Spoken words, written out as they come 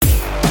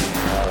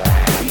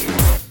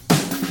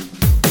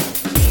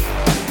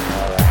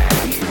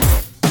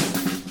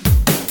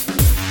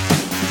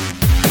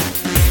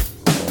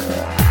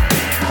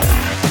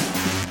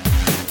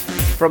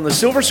From the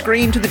silver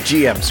screen to the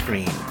GM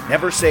screen,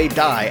 Never Say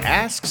Die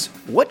asks,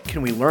 what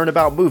can we learn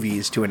about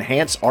movies to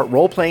enhance our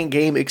role-playing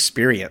game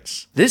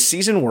experience? This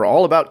season, we're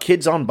all about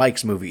Kids on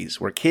Bikes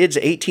movies, where kids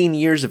 18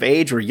 years of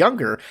age or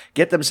younger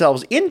get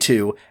themselves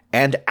into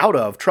and out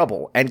of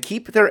trouble and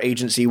keep their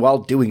agency while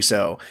doing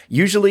so,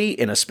 usually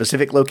in a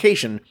specific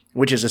location,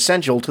 which is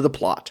essential to the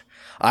plot.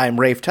 I'm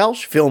Rafe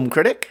Telsch, film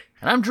critic.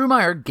 And I'm Drew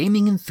Meyer,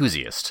 gaming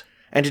enthusiast.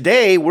 And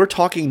today we're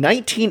talking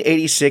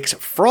 1986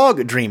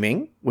 Frog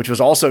Dreaming, which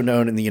was also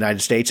known in the United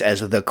States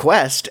as The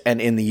Quest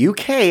and in the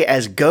UK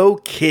as Go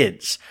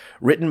Kids,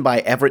 written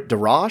by Everett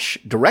DeRoche,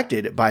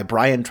 directed by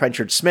Brian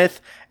Trenchard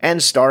Smith,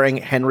 and starring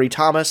Henry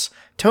Thomas,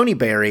 Tony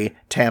Berry,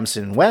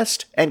 Tamsin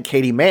West, and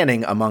Katie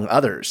Manning, among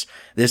others.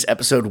 This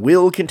episode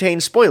will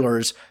contain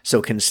spoilers,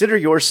 so consider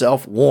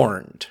yourself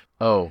warned.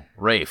 Oh,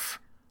 Rafe,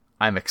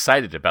 I'm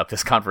excited about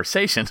this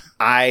conversation.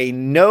 I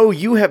know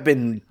you have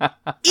been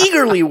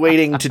eagerly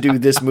waiting to do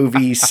this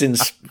movie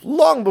since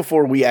long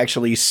before we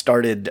actually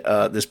started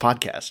this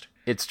podcast.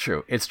 It's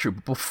true. It's true.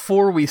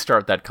 Before we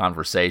start that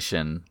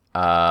conversation,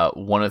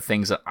 one of the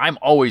things that I'm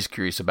always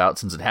curious about,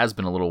 since it has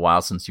been a little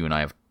while since you and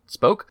I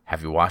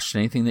have you watched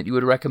anything that you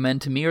would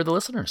recommend to me or the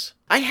listeners?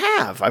 I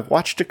have. I've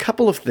watched a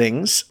couple of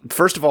things.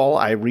 First of all,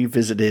 I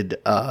revisited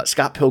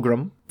Scott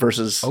Pilgrim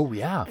versus... Oh,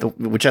 yeah.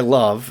 Which I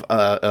love,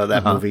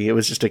 that movie. It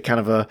was just a kind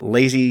of a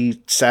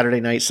lazy Saturday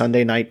night,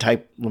 Sunday night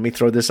type, let me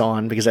throw this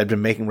on, because I'd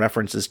been making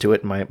references to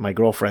it, and my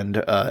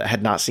girlfriend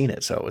had not seen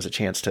it, so it was a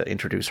chance to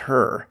introduce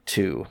her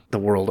to the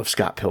world of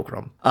Scott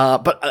Pilgrim.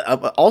 But I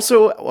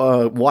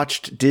also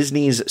watched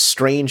Disney's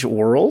Strange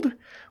World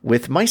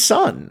with my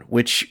son,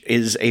 which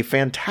is a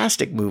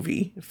fantastic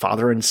movie,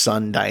 father and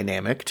son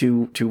dynamic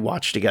to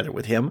watch together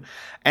with him.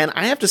 And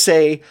I have to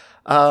say,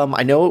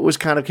 I know it was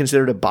kind of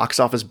considered a box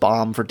office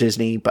bomb for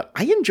Disney, but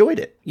I enjoyed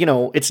it. You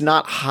know, it's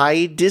not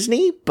high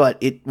Disney, but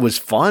it was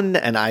fun,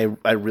 and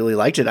I really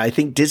liked it. I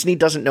think Disney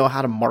doesn't know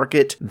how to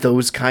market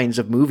those kinds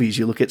of movies.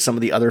 You look at some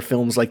of the other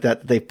films like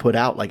that they've put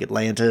out, like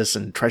Atlantis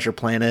and Treasure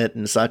Planet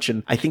and such,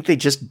 and I think they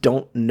just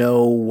don't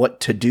know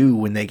what to do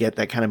when they get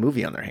that kind of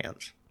movie on their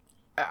hands.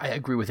 I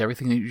agree with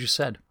everything that you just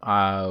said.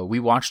 We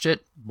watched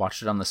it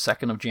on the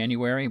 2nd of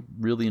January,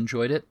 really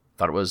enjoyed it.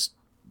 Thought it was,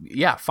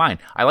 yeah, fine.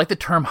 I like the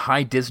term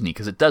high Disney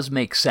because it does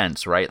make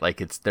sense, right?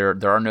 Like there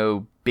are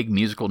no big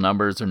musical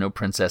numbers, there are no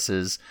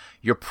princesses.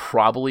 You're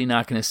probably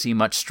not going to see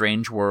much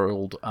Strange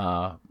World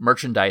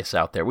merchandise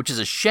out there, which is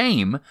a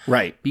shame.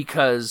 Right.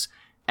 Because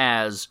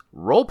as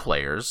role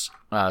players,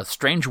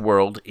 Strange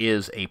World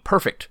is a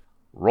perfect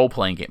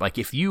role-playing game. Like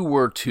if we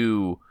were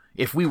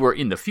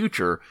in the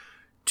future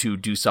to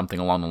do something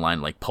along the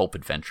line like pulp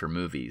adventure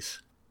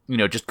movies, you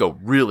know, just go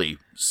really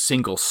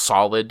single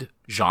solid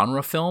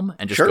genre film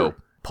and just go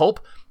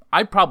pulp,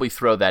 I'd probably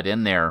throw that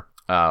in there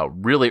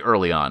really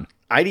early on.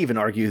 I'd even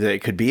argue that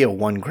it could be a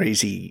One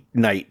Crazy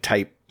Night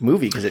type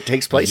movie because it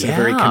takes place in a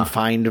very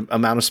confined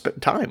amount of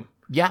time.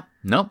 Yeah,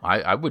 no,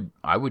 I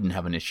wouldn't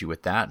have an issue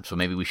with that. So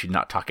maybe we should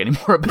not talk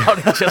anymore about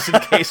it just in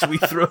case we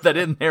throw that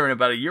in there in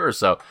about a year or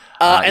so.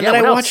 And then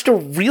I watched a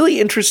really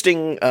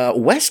interesting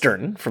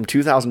Western from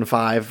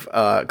 2005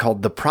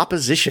 called The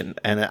Proposition.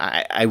 And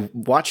I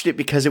watched it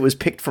because it was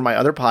picked for my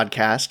other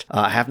podcast.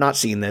 I have not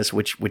seen this,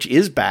 which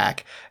is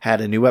back. Had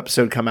a new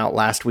episode come out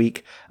last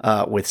week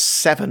with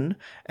Seven,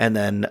 and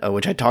then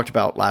which I talked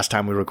about last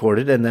time we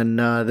recorded. And then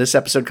this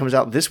episode comes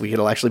out this week.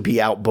 It'll actually be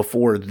out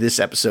before this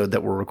episode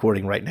that we're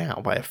recording right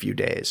now by a few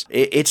days.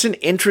 It's an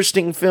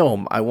interesting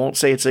film. I won't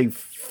say it's a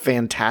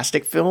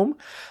fantastic film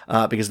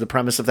because the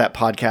premise of that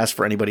podcast,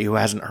 for anybody who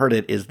hasn't heard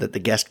it, is that the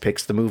guest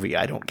picks the movie.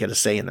 I don't get a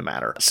say in the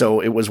matter. So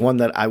it was one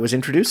that I was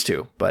introduced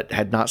to, but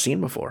had not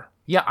seen before.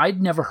 Yeah,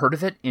 I'd never heard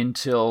of it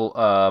until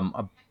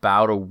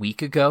about a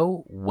week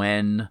ago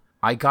when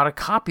I got a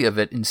copy of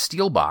it in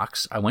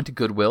Steelbox. I went to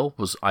Goodwill.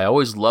 I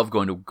always love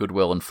going to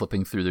Goodwill and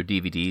flipping through their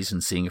DVDs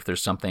and seeing if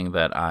there's something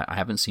that I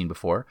haven't seen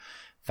before.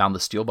 Found the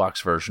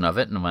Steelbox version of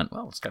it and went,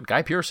 well, it's got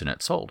Guy Pearce in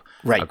it. Sold.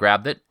 Right. I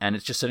grabbed it, and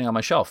it's just sitting on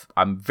my shelf.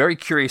 I'm very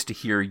curious to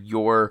hear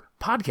your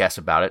podcast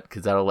about it,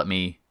 because that'll let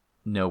me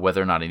know whether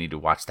or not I need to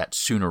watch that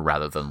sooner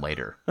rather than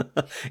later.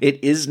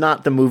 It is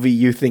not the movie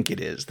you think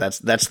it is. That's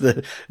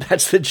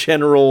the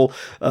general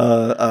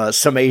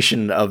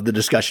summation of the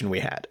discussion we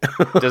had.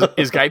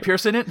 Is Guy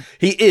Pearce in it?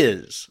 He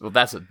is. Well,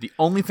 that's the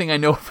only thing I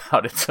know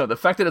about it. So the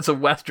fact that it's a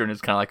Western is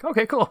kind of like,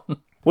 okay, cool.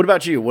 What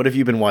about you? What have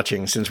you been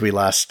watching since we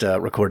last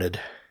recorded?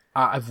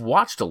 I've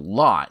watched a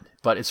lot,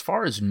 but as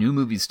far as new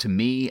movies to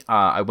me,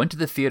 I went to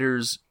the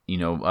theaters. You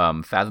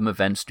know, Fathom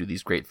Events do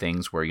these great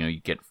things where, you know, you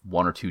get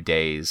 1 or 2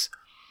 days.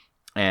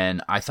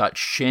 And I thought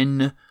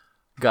Shin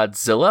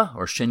Godzilla,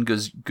 or Shin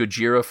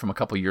Gojira from a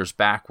couple years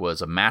back,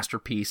 was a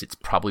masterpiece. It's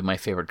probably my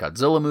favorite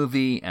Godzilla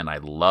movie, and I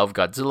love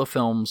Godzilla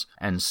films.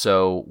 And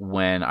so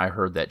when I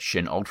heard that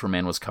Shin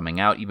Ultraman was coming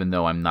out, even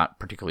though I'm not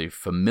particularly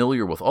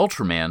familiar with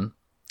Ultraman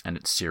and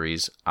its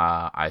series,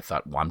 I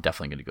thought, well, I'm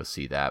definitely going to go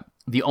see that.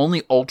 The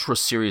only Ultra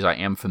series I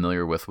am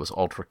familiar with was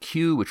Ultra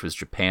Q, which was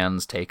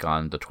Japan's take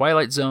on The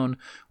Twilight Zone,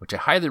 which I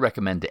highly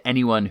recommend to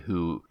anyone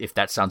who, if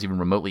that sounds even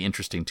remotely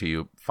interesting to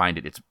you, find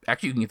it. It's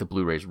actually, you can get the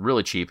Blu-rays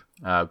really cheap.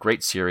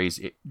 Great series.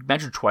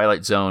 Imagine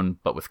Twilight Zone,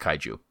 but with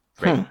kaiju.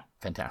 Great.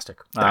 Fantastic.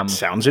 That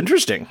sounds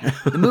interesting.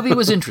 The movie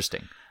was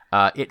interesting.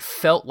 It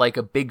felt like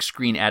a big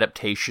screen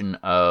adaptation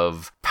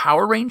of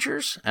Power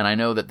Rangers, and I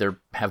know that there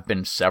have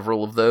been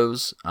several of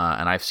those,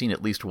 and I've seen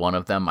at least one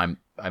of them.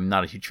 I'm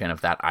not a huge fan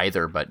of that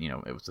either, but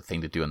it was the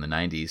thing to do in the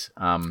 90s.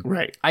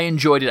 Right. I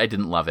enjoyed it. I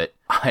didn't love it.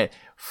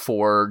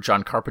 For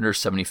John Carpenter's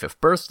 75th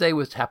birthday,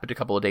 which happened a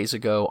couple of days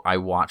ago, I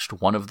watched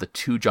one of the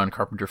 2 John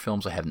Carpenter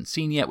films I hadn't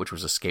seen yet, which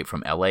was Escape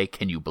from L.A.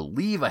 Can you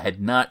believe I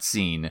had not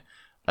seen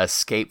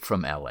Escape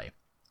from L.A.?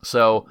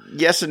 So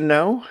yes and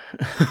no.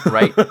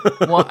 Right.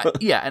 Well,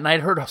 yeah, and I'd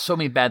heard so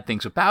many bad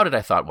things about it.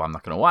 I thought, well, I'm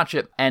not going to watch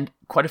it. And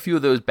quite a few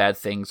of those bad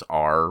things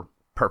are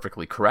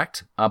perfectly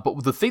correct.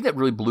 But the thing that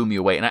really blew me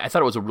away, and I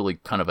thought it was a really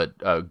kind of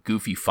a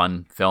goofy,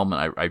 fun film,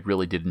 and I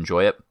really did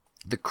enjoy it.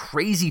 The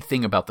crazy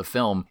thing about the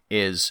film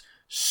is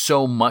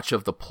so much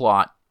of the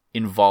plot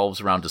involves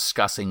around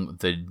discussing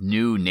the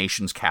new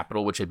nation's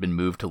capital, which had been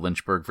moved to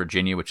Lynchburg,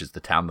 Virginia, which is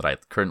the town that I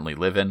currently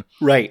live in.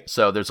 Right.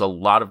 So there's a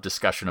lot of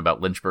discussion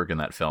about Lynchburg in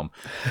that film,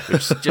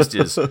 which just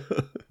is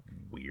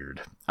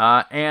weird.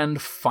 And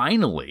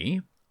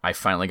I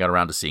finally got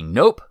around to seeing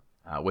Nope,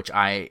 which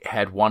I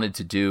had wanted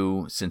to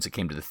do since it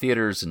came to the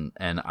theaters,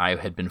 and I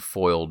had been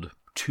foiled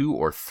 2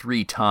 or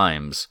 3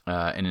 times in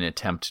an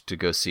attempt to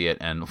go see it,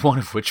 and one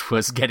of which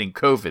was getting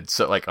COVID.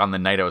 So like on the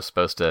night I was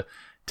supposed to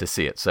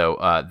see it. So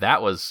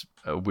that was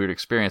a weird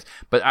experience.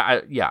 But I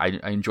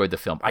enjoyed the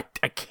film. I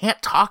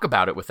can't talk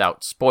about it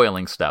without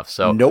spoiling stuff.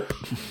 So nope.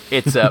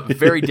 It's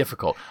very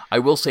difficult. I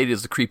will say it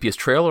is the creepiest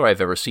trailer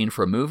I've ever seen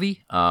for a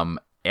movie.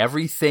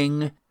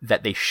 Everything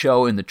that they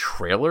show in the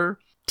trailer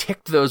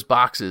ticked those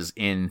boxes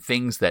in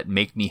things that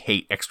make me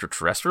hate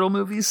extraterrestrial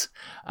movies.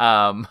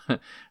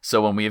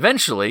 So when we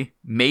eventually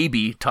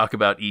maybe talk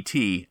about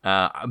E.T.,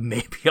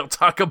 maybe I'll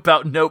talk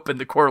about Nope and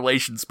the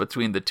correlations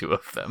between the two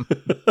of them.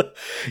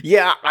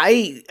 Yeah,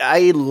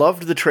 I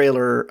loved the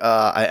trailer.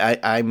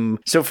 I'm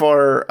so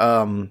far.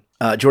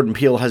 Jordan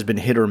Peele has been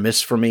hit or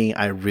miss for me.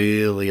 I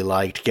really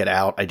liked Get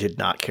Out. I did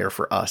not care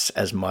for Us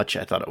as much.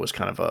 I thought it was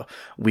kind of a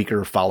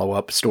weaker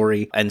follow-up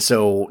story. And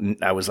so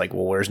I was like,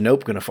 well, where's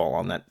Nope going to fall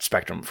on that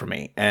spectrum for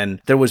me?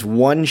 And there was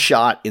one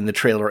shot in the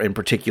trailer in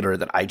particular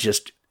that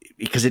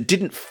because it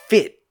didn't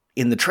fit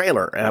in the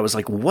trailer. And I was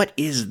like, what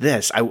is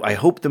this? I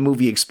hope the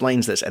movie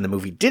explains this. And the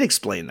movie did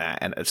explain that.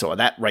 And so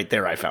that right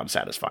there I found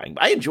satisfying.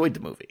 I enjoyed the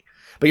movie.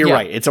 But you're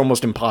right. It's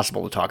almost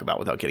impossible to talk about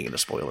without getting into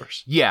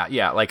spoilers.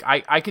 Yeah. Like,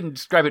 I can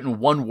describe it in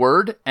one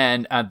word,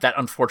 and that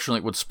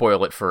unfortunately would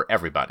spoil it for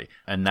everybody.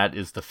 And that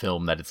is the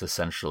film that it's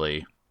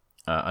essentially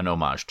an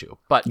homage to.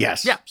 But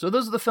yes. Yeah, so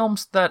those are the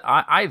films that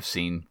I've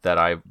seen that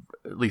I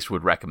at least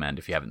would recommend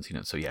if you haven't seen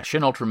it. So yeah,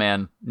 Shin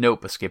Ultraman,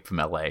 Nope, Escape from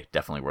L.A.,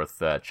 definitely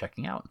worth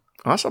checking out.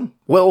 Awesome.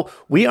 Well,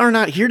 we are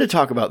not here to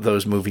talk about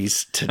those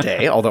movies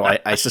today, although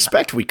I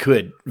suspect we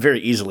could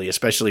very easily,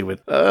 especially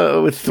with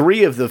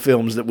 3 of the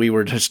films that we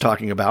were just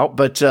talking about.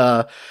 But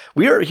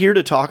we are here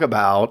to talk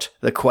about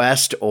The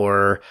Quest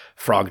or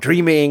Frog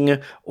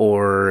Dreaming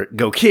or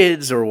Go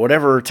Kids or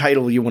whatever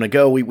title you want to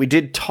go. We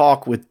did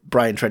talk with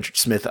Brian Trenchard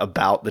Smith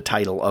about the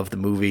title of the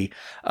movie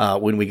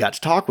when we got to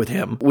talk with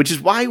him, which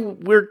is why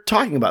we're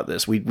talking about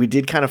this. We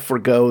did kind of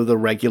forgo the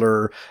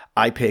regular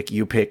I pick,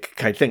 you pick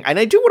kind of thing. And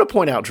I do want to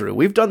point out, Drew,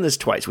 we've done this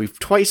twice. We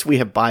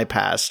have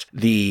bypassed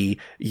the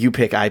you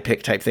pick, I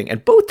pick type thing.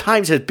 And both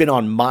times has been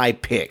on my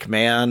pick,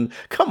 man.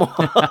 Come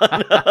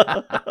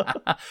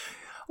on.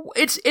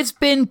 It's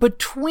been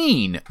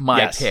between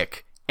my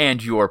pick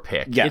and your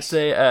pick. Yes.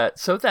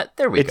 It's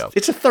there we go.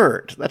 It's a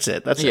third. That's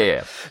it.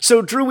 Yeah.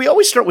 So, Drew, we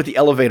always start with the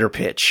elevator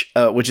pitch,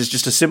 which is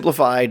just a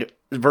simplified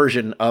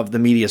version of the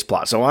media's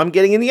plot. So I'm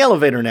getting in the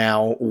elevator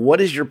now. What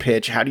is your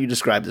pitch? How do you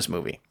describe this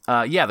movie?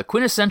 The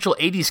quintessential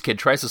 80s kid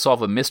tries to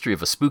solve a mystery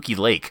of a spooky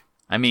lake.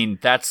 I mean,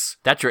 that's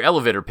your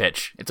elevator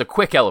pitch. It's a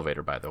quick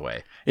elevator, by the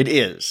way. It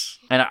is.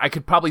 And I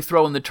could probably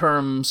throw in the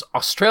terms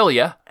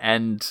Australia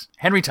and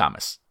Henry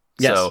Thomas.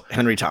 Yes, so,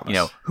 Henry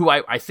Thomas. Who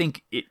I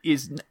think it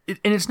is,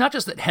 and it's not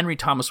just that Henry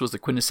Thomas was the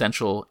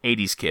quintessential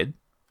 80s kid,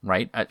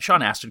 right?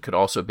 Sean Astin could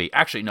also be.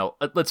 Actually, no,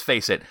 let's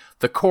face it,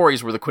 the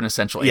Coreys were the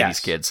quintessential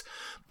 80s kids.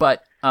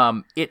 But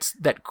it's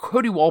that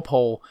Cody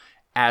Walpole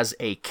as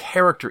a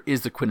character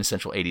is the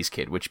quintessential 80s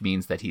kid, which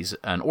means that he's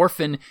an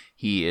orphan,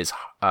 he is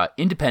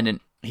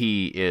independent,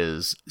 he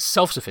is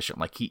self-sufficient,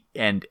 like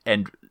and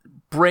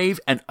brave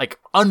and like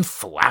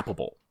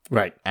unflappable.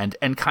 Right. And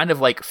kind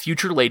of like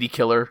future lady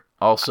killer.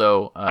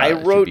 Also, I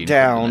wrote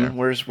down,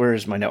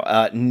 where's my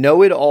note?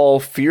 Know-it-all,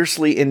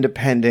 fiercely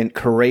independent,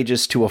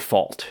 courageous to a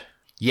fault.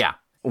 Yeah.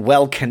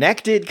 Well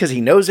connected because he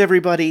knows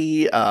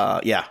everybody.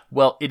 Yeah.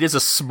 Well, it is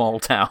a small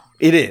town.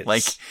 It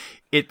is.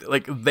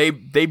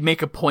 They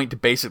make a point to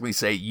basically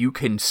say you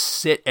can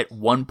sit at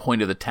one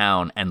point of the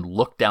town and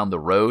look down the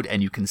road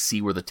and you can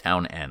see where the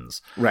town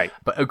ends. Right.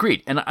 But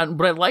agreed. And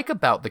what I like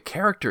about the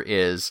character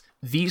is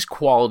these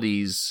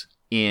qualities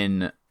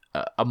in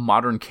a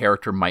modern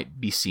character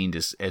might be seen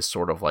as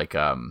sort of like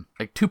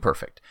too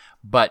perfect,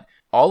 but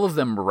all of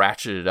them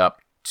ratcheted up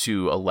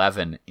to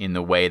 11 in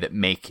the way that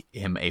make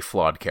him a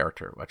flawed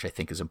character, which I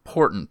think is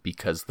important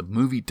because the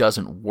movie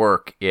doesn't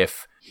work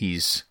if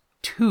he's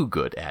too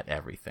good at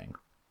everything.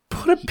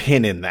 Put a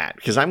pin in that,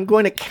 because I'm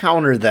going to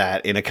counter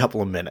that in a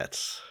couple of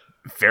minutes.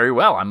 Very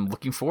well. I'm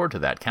looking forward to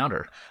that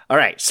counter. All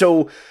right.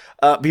 So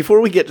before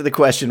we get to the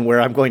question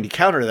where I'm going to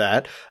counter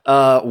that,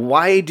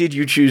 why did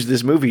you choose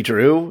this movie,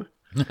 Drew?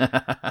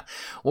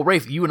 Well,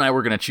 Rafe, you and I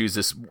were going to choose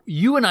this.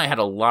 You and I had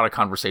a lot of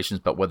conversations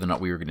about whether or not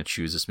we were going to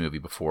choose this movie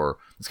before.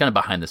 It's kind of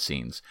behind the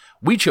scenes.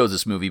 We chose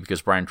this movie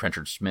because Brian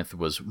Trenchard Smith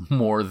was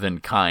more than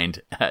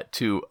kind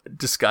to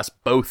discuss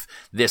both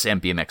this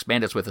and BMX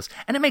Bandits with us.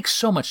 And it makes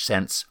so much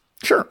sense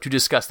to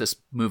discuss this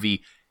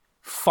movie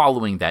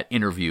following that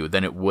interview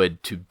than it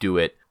would to do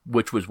it,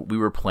 which was what we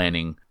were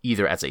planning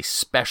either as a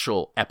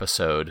special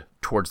episode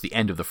towards the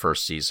end of the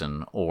first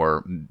season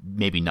or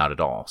maybe not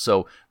at all.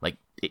 So, like,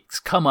 it's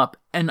come up,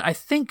 and I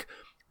think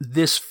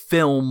this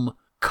film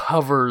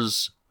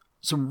covers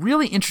some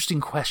really interesting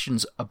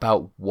questions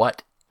about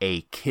what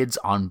a Kids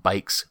on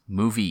Bikes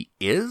movie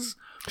is.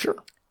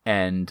 Sure.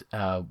 And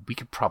we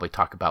could probably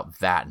talk about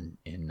that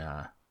in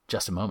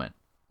just a moment.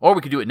 Or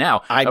we could do it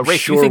now. I'm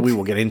Rafe, sure we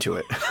will get into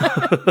it.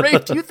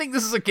 Rafe, do you think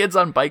this is a Kids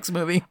on Bikes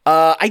movie?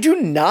 I do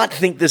not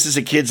think this is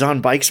a Kids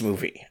on Bikes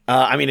movie.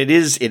 I mean,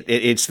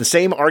 it's the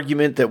same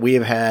argument that we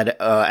have had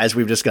as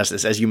we've discussed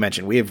this. As you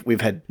mentioned,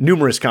 we've had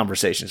numerous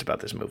conversations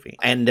about this movie.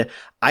 And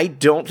I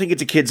don't think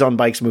it's a Kids on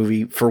Bikes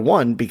movie, for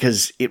one,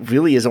 because it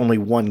really is only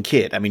one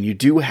kid. I mean, you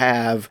do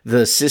have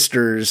the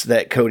sisters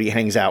that Cody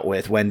hangs out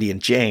with, Wendy and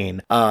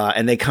Jane,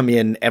 and they come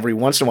in every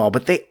once in a while,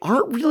 but they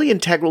aren't really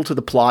integral to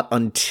the plot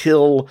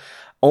until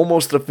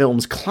almost the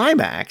film's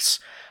climax,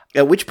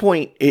 at which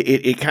point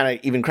it kind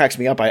of even cracks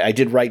me up. I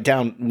did write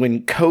down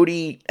when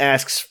Cody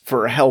asks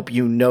for help,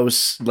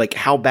 like,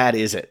 how bad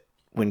is it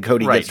when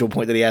Cody gets to a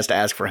point that he has to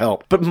ask for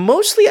help? But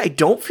mostly I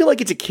don't feel like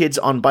it's a Kids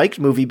on Bikes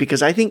movie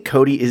because I think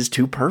Cody is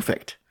too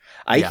perfect.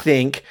 I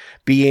think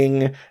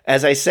being,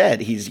 as I said,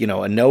 he's,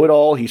 a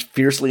know-it-all. He's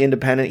fiercely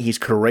independent. He's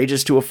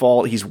courageous to a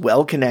fault. He's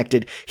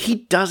well-connected. He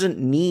doesn't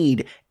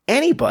need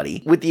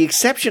anybody, with the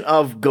exception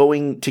of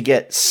going to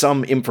get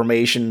some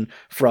information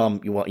from,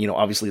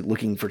 obviously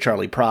looking for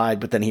Charlie Pride,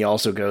 but then he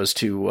also goes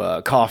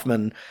to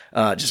Kaufman,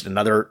 just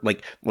another,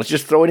 like, let's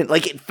just throw it in.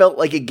 Like, it felt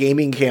like a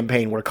gaming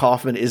campaign where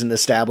Kaufman isn't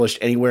established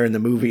anywhere in the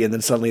movie, and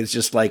then suddenly it's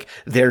just like,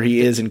 there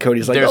he is, and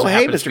Cody's like, oh,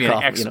 hey, Mr.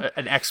 Kaufman.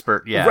 An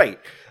expert, yeah. Right.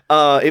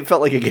 It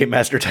felt like a Game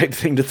Master type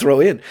thing to throw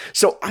in.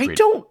 So I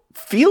don't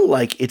feel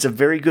like it's a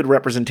very good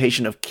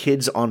representation of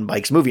Kids on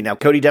Bikes movie. Now,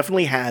 Cody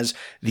definitely has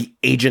the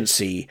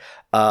agency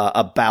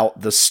about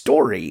the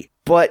story,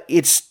 but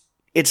it's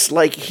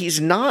like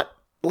he's not,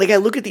 like, I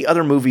look at the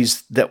other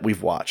movies that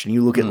we've watched, and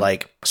you look at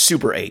like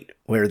Super 8,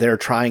 where they're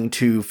trying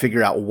to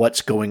figure out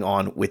what's going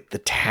on with the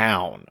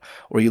town,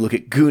 or you look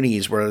at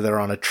Goonies, where they're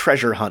on a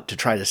treasure hunt to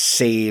try to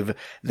save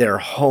their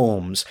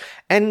homes.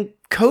 And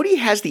Cody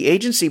has the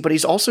agency, but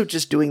he's also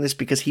just doing this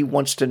because he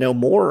wants to know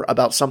more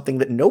about something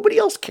that nobody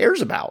else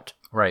cares about.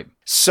 Right.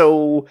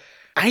 So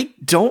I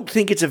don't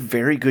think it's a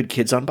very good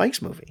Kids on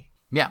Bikes movie.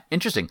 Yeah,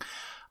 interesting.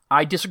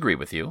 I disagree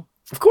with you.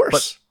 Of course.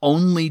 But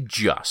only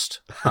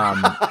just.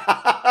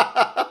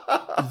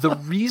 The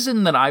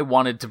reason that I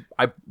wanted to...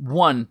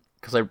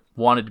 because I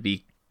wanted to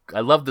be... I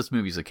loved this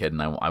movie as a kid,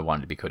 and I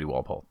wanted to be Cody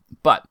Walpole.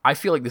 But I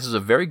feel like this is a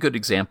very good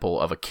example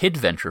of a kid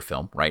venture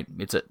film, right?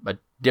 It's a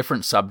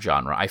different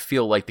subgenre. I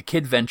feel like the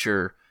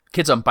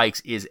Kids on Bikes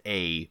is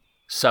a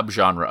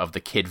subgenre of the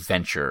kid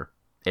venture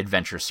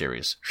adventure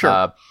series.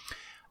 Sure.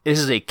 This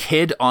is a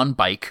kid on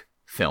bike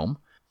film.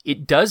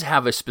 It does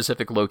have a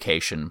specific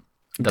location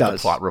that the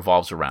plot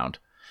revolves around.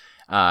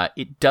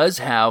 It does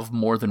have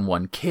more than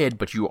one kid,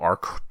 but you are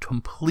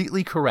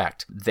completely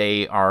correct.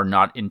 They are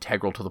not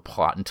integral to the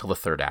plot until the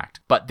third act.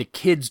 But the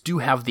kids do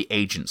have the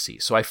agency.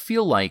 So I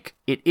feel like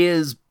it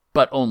is,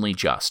 but only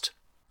just.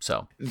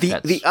 So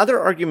the other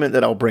argument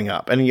that I'll bring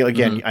up, and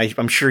again,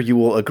 I'm sure you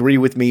will agree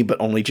with me, but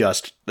only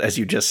just, as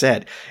you just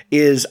said,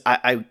 is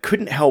I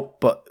couldn't help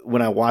but,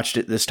 when I watched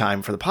it this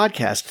time for the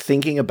podcast,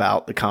 thinking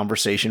about the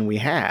conversation we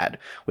had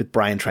with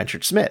Brian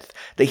Trenchard Smith,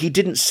 that he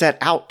didn't set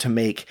out to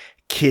make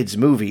kids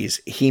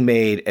movies. He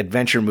made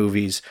adventure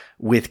movies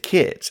with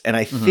kids. And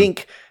I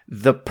think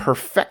the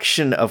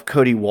perfection of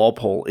Cody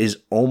Walpole is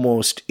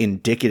almost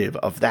indicative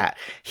of that.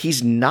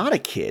 He's not a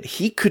kid.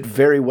 He could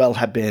very well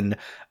have been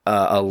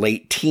a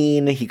late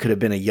teen. He could have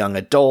been a young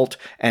adult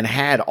and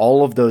had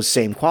all of those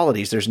same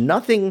qualities. There's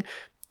nothing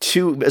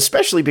to,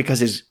 especially because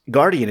his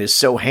guardian is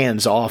so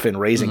hands-off in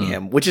raising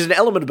him, which is an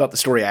element about the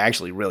story I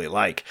actually really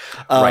like.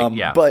 Right,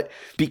 yeah. But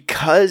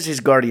because his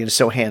guardian is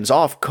so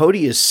hands-off,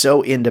 Cody is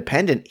so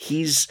independent,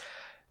 he's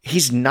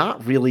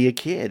not really a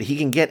kid. He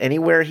can get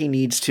anywhere he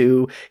needs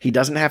to. He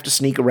doesn't have to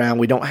sneak around.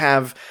 We don't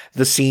have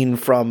the scene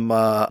from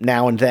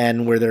Now and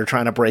Then where they're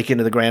trying to break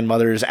into the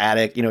grandmother's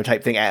attic,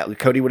 type thing.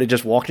 Cody would have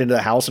just walked into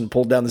the house and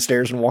pulled down the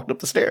stairs and walked up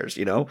the stairs,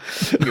 You're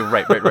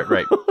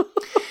right.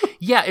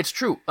 Yeah, it's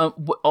true.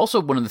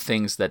 Also, one of the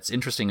things that's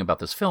interesting about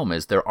this film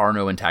is there are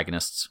no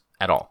antagonists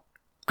at all.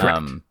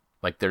 Correct.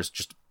 Like there's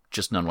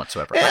just none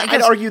whatsoever.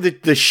 I'd argue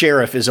that the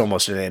sheriff is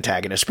almost an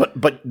antagonist,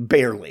 but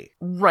barely.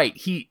 Right.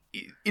 He,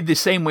 in the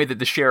same way that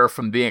the sheriff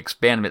from The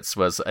Experiments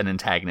was an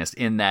antagonist,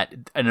 in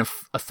that an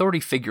authority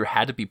figure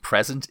had to be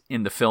present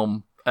in the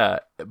film,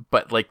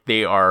 but like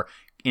they are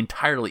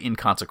entirely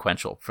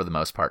inconsequential for the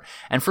most part.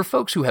 And for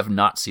folks who have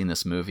not seen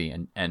this movie,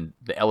 and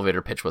the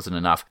elevator pitch wasn't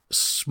enough,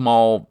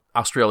 small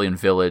Australian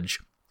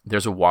village,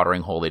 there's a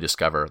watering hole they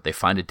discover. They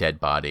find a dead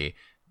body.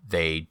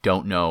 They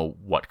don't know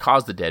what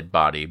caused the dead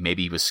body.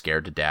 Maybe he was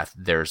scared to death.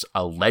 There's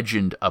a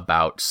legend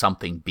about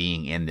something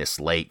being in this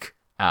lake,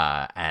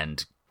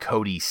 and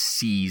Cody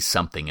sees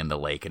something in the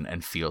lake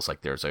and feels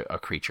like there's a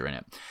creature in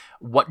it.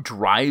 What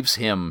drives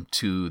him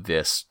to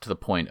the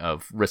point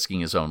of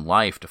risking his own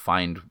life to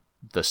find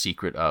the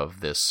secret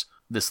of this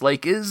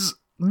lake is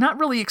not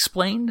really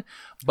explained,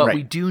 but right.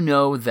 We do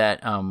know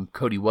that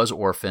Cody was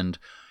orphaned.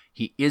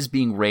 He is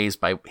being raised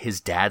by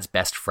his dad's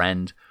best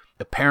friend.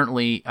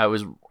 Apparently,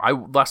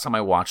 last time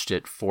I watched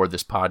it for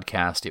this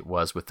podcast, it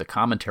was with the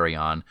commentary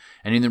on,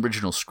 and in the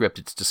original script,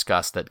 it's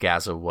discussed that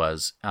Gaza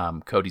was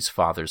Cody's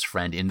father's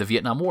friend in the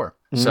Vietnam War.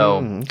 So,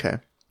 okay.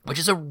 Which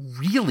is a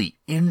really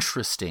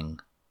interesting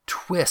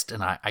twist,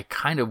 and I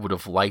kind of would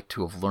have liked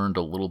to have learned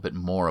a little bit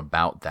more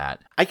about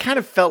that. I kind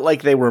of felt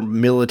like they were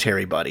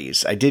military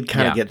buddies. I did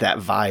kind of get that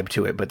vibe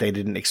to it, but they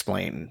didn't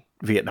explain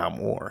Vietnam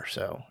War,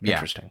 so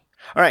interesting.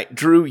 All right,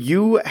 Drew,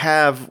 you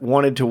have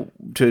wanted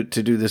to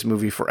do this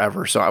movie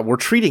forever, so we're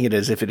treating it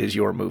as if it is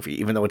your movie,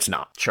 even though it's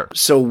not. Sure.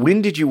 So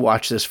when did you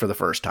watch this for the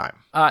first time?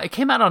 It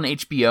came out on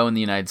HBO in the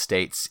United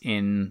States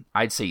in,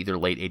 I'd say, either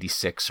late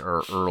 86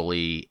 or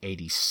early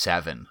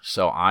 87.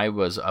 So I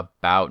was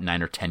about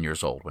 9 or 10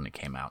 years old when it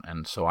came out,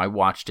 and so I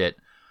watched it.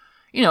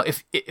 You know,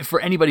 if for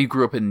anybody who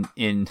grew up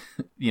in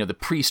the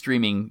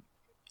pre-streaming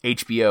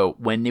HBO,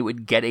 when they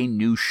would get a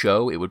new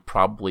show,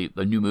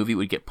 the new movie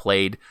would get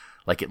played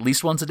like at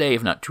least once a day,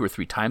 if not 2 or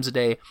 3 times a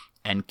day,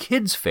 and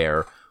Kids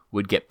Fair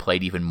would get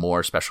played even more,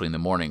 especially in the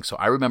morning. So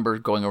I remember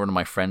going over to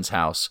my friend's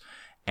house,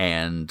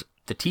 and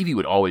the TV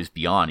would always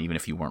be on, even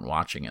if you weren't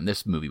watching, and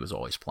this movie was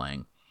always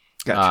playing.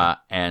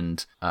 Gotcha.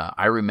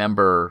 I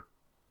remember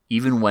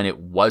even when it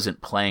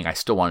wasn't playing, I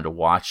still wanted to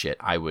watch it.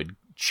 I would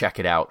check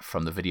it out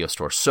from the video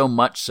store, so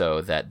much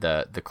so that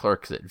the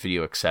clerk at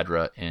Video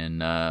Etc. in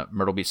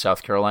Myrtle Beach,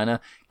 South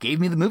Carolina, gave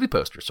me the movie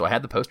poster. So I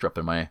had the poster up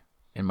in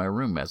my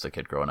room as a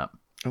kid growing up.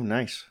 Oh,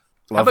 nice.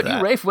 How about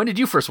you, Rafe? When did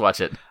you first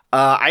watch it?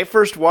 I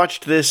first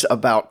watched this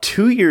about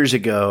 2 years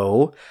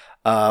ago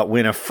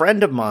when a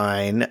friend of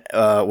mine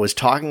was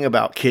talking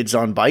about Kids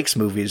on Bikes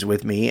movies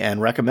with me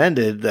and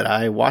recommended that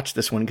I watch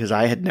this one because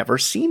I had never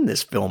seen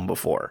this film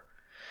before.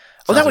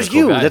 Oh, that was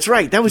you. That's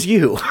right. That was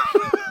you.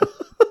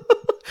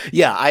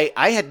 Yeah,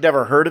 I had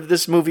never heard of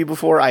this movie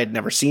before. I had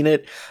never seen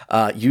it.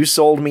 You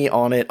sold me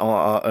on it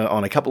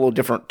on a couple of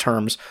different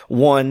terms.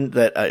 One,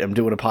 that I'm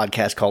doing a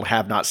podcast called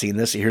Have Not Seen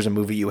This. So here's a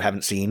movie you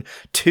haven't seen.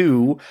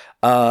 2,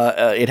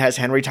 it has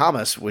Henry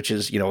Thomas, which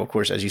is, of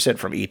course, as you said,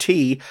 from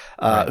E.T.,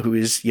 right. Who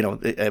is,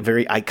 a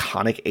very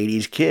iconic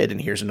 80s kid.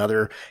 And here's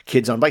another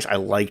Kids on Bikes. I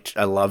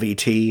love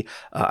E.T.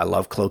 I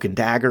love Cloak and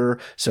Dagger.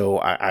 So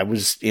I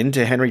was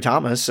into Henry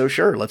Thomas. So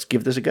sure, let's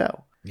give this a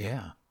go.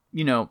 Yeah.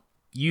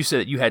 You said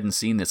that you hadn't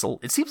seen this.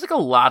 It seems like a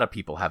lot of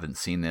people haven't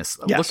seen this.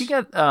 Yes. Looking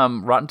at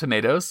Rotten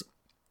Tomatoes,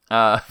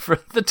 for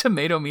the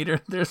tomato meter,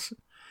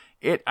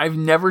 I've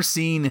never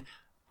seen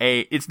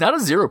it's not a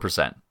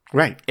 0%.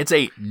 Right. It's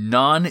a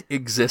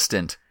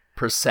non-existent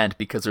percent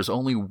because there's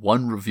only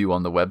one review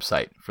on the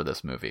website for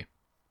this movie.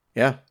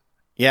 Yeah.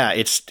 Yeah,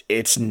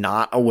 it's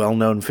not a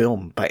well-known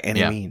film by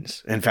any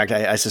means. In fact,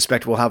 I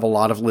suspect we'll have a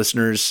lot of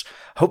listeners.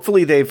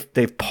 Hopefully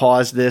they've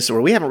paused this,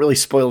 or we haven't really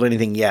spoiled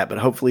anything yet, but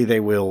hopefully they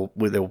will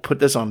put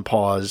this on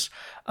pause.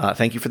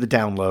 Thank you for the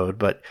download,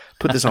 but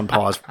put this on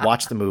pause,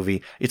 watch the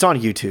movie. It's on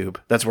YouTube.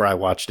 That's where I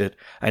watched it.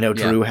 I know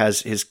Drew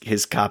has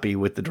his copy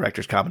with the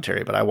director's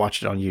commentary, but I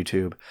watched it on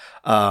YouTube.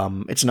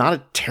 It's not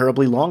a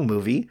terribly long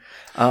movie.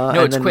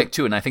 No, it's quick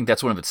too, and I think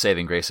that's one of its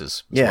saving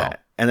graces as well.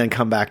 And then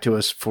come back to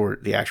us for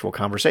the actual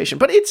conversation.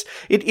 But it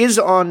is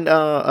on.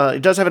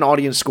 It does have an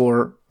audience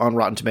score on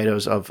Rotten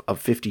Tomatoes of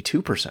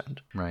 52%.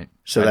 Right.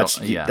 So that's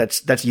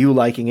you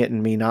liking it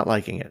and me not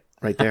liking it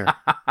right there.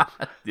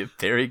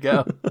 There you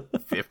go.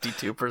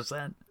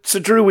 52%. So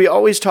Drew, we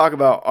always talk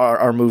about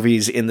our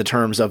movies in the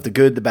terms of the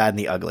good, the bad, and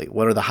the ugly.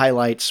 What are the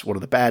highlights? What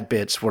are the bad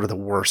bits? What are the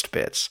worst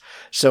bits?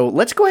 So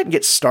let's go ahead and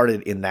get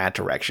started in that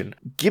direction.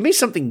 Give me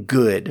something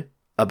good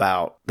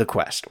about The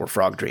Quest or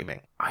Frog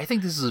Dreaming. I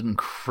think this is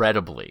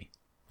incredibly,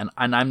 and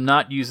I'm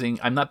not being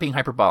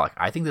hyperbolic.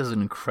 I think this is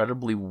an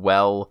incredibly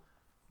well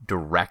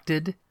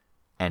directed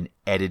and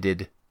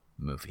edited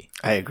movie.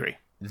 I agree.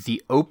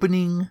 The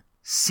opening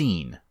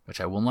scene,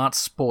 which I will not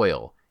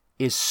spoil,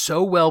 is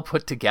so well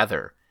put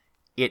together.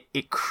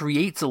 It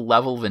creates a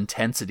level of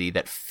intensity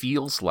that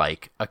feels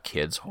like a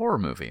kid's horror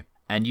movie.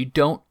 And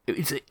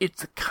it's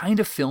the kind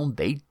of film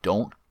they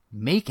don't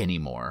make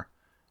anymore.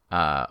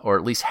 Or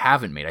at least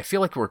haven't made. I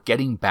feel like we're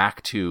getting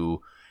back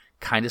to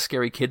kind of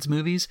scary kids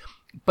movies,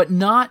 but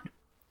not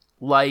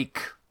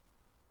like,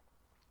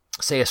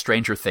 say, a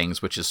Stranger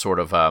Things, which is sort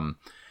of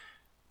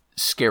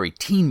scary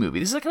teen movie.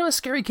 This is like kind of a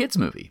scary kids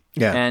movie.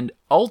 Yeah. And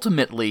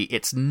ultimately,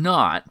 it's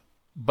not,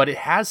 but it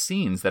has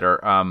scenes that are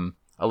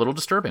a little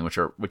disturbing,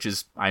 which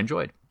is I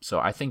enjoyed. So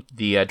I think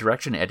the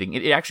direction editing,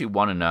 it actually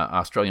won an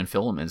Australian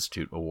Film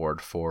Institute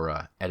award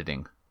for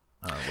editing.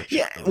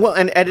 Well,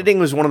 and editing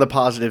was one of the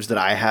positives that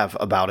I have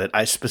about it.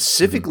 I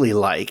specifically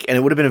like, and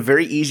it would have been a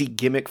very easy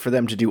gimmick for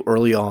them to do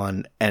early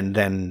on and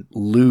then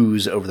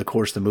lose over the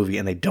course of the movie,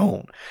 and they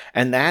don't.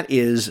 And that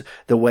is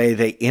the way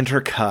they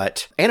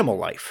intercut animal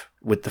life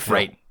with the film.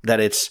 Right.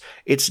 That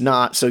it's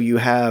not, so you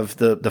have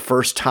the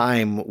first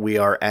time we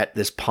are at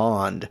this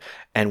pond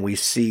and we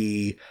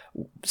see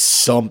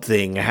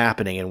something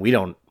happening and we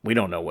don't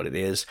know what it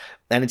is.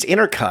 And it's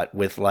intercut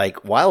with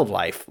like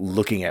wildlife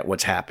looking at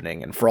what's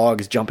happening and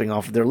frogs jumping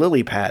off of their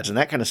lily pads and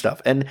that kind of stuff.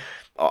 And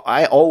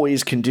I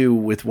always can do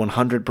with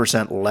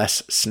 100%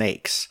 less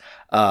snakes.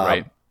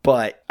 Right.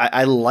 But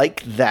I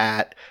like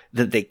that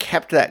they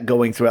kept that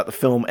going throughout the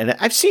film. And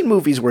I've seen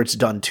movies where it's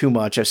done too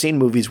much. I've seen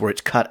movies where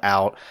it's cut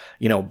out,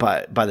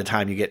 by the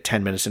time you get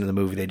 10 minutes into the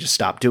movie, they just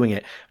stop doing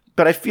it.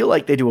 But I feel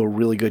like they do a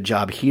really good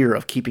job here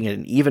of keeping it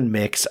an even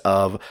mix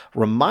of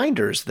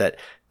reminders that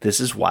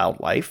this is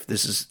wildlife.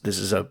 This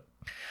is a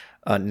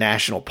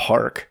national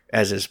park,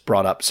 as is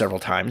brought up several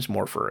times,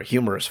 more for a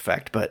humorous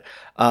effect. But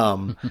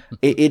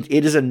it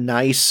is a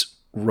nice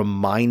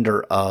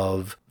reminder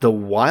of the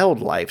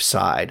wildlife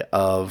side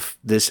of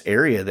this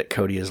area that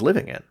Cody is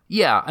living in.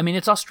 Yeah, I mean,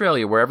 it's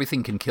Australia where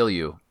everything can kill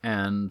you,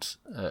 and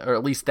or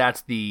at least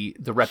that's the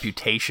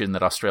reputation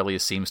that Australia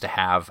seems to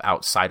have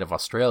outside of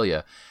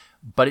Australia.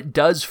 But it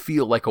does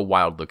feel like a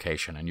wild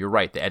location, and you're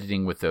right, the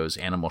editing with those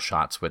animal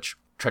shots, which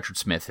Treachard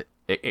Smith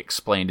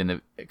explained in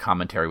the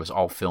commentary, was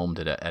all filmed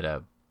at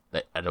a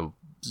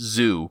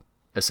zoo,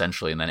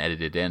 essentially, and then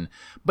edited in.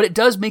 But it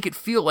does make it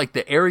feel like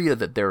the area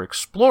that they're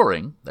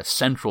exploring, the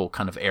central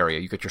kind of area,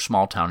 you got your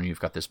small town and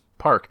you've got this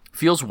park,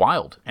 feels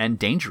wild and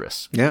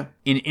dangerous. Yeah.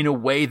 In a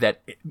way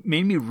that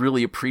made me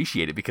really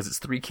appreciate it, because it's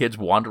 3 kids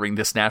wandering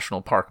this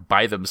national park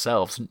by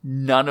themselves.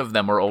 None of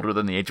them are older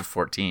than the age of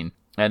 14.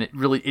 And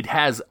it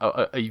has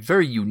a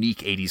very unique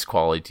 80s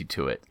quality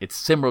to it. It's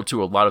similar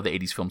to a lot of the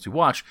 80s films we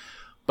watch,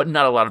 but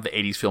not a lot of the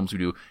 80s films we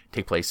do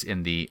take place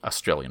in the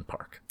Australian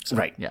park. So,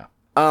 right. Yeah.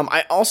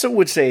 I also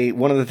would say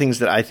one of the things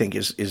that I think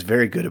is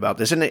very good about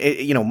this, and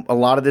a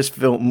lot of this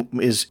film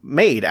is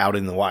made out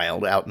in the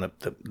wild, out in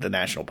the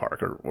national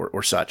park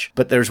or such.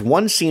 But there's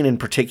one scene in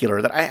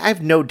particular that I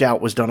have no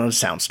doubt was done on a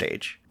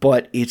soundstage,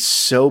 but it's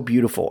so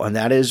beautiful, and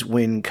that is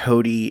when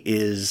Cody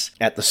is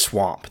at the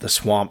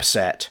swamp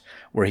set,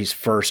 where he's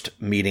first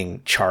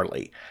meeting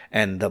Charlie,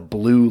 and the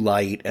blue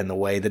light and the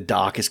way the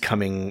dock is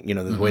coming,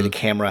 the way the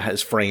camera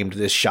has framed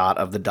this shot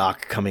of the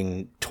dock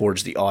coming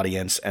towards the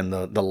audience, and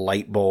the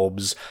light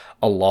bulbs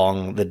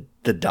along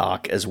the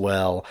dock as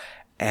well.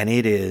 And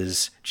it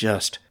is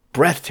just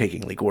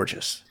breathtakingly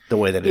gorgeous, the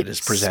way that it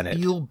is presented.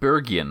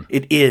 Spielbergian.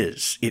 It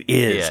is.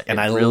 Yeah, and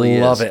I really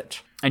love is.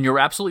 it. And you're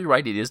absolutely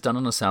right. It is done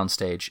on a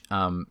soundstage.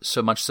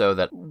 So much so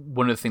that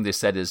one of the things they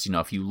said is,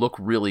 if you look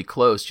really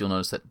close, you'll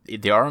notice that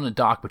they are on a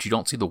dock, but you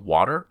don't see the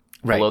water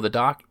below the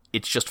dock.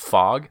 It's just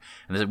fog.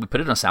 And we put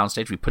it on a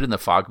soundstage. We put it in the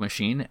fog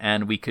machine,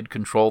 and we could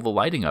control the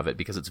lighting of it,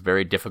 because it's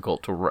very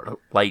difficult to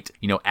light,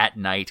 at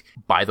night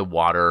by the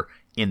water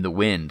in the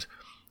wind.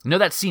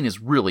 That scene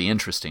is really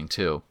interesting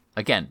too.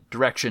 Again,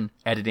 direction,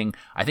 editing.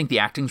 I think the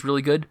acting's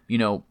really good.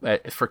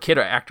 For kid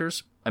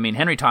actors, I mean,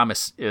 Henry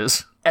Thomas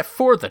is,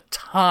 for the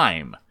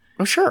time,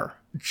 oh sure,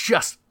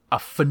 just a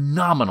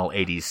phenomenal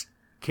 80s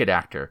kid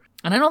actor.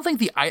 And I don't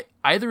think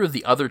either of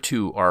the other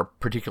two are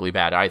particularly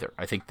bad either.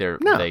 I think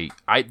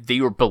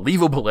they were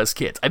believable as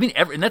kids. I mean,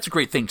 and that's a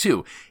great thing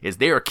too, is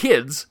they are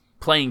kids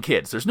playing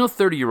kids. There's no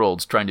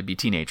 30-year-olds trying to be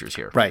teenagers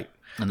here. Right.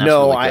 And that's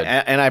really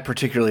good. I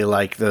particularly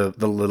like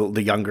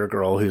the younger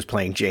girl who's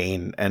playing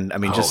Jane, and I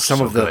mean just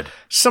some of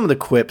the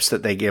quips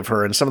that they give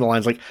her, and some of the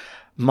lines like,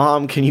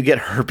 "Mom, can you get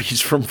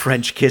herpes from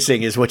French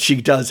kissing?" is what she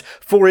does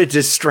for a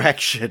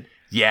distraction.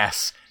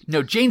 Yes.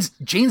 No, Jane's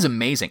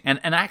amazing, and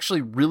I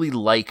actually really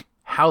like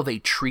how they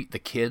treat the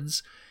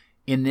kids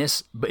in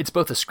this. But it's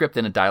both a script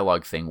and a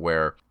dialogue thing,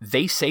 where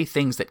they say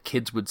things that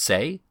kids would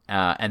say,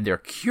 and they're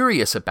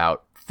curious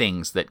about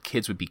things that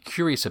kids would be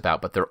curious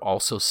about, but they're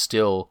also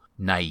still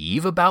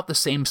naive about the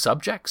same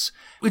subjects,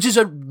 which is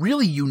a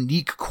really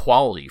unique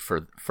quality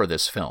for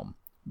this film,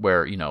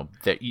 where,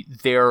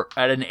 they're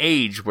at an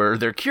age where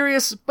they're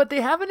curious, but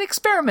they haven't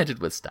experimented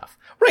with stuff.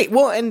 Right.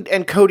 Well,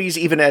 and Cody's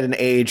even at an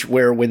age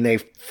where when they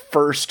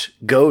first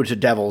go to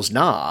Devil's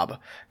Knob,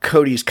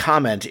 Cody's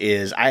comment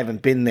is, "I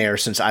haven't been there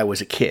since I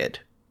was a kid."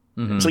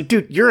 Mm-hmm. It's like,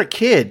 dude, you're a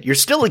kid. You're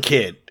still a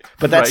kid.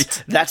 But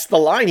that's the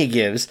line he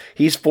gives.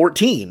 He's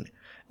 14.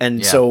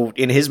 And so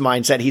in his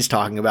mindset, he's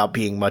talking about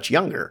being much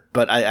younger.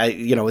 But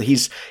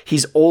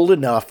he's old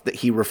enough that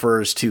he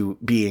refers to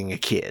being a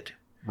kid.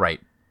 Right.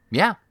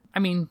 Yeah. I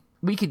mean,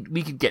 we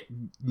could get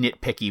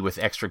nitpicky with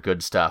extra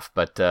good stuff,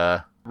 but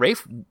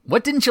Rafe,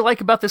 what didn't you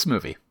like about this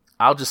movie?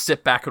 I'll just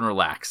sit back and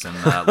relax and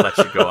let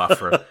you go off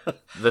for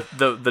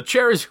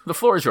the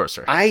floor is yours,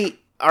 sir.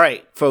 All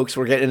right, folks,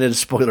 we're getting into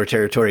spoiler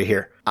territory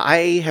here.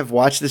 I have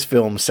watched this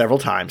film several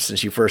times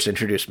since you first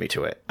introduced me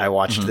to it. I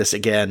watched this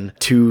again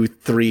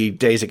 2-3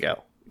 days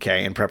ago,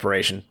 okay, in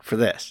preparation for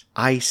this.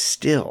 I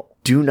still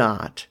do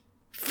not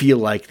feel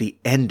like the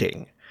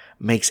ending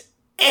makes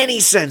any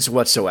sense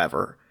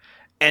whatsoever.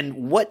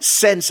 And what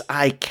sense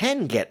I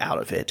can get out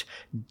of it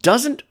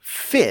doesn't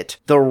fit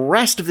the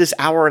rest of this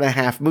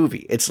hour-and-a-half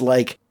movie. It's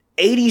like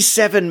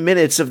 87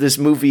 minutes of this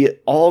movie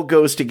all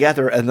goes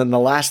together, and then the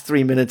last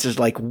 3 minutes is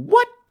like,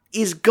 what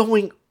is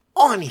going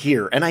on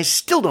here? And I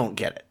still don't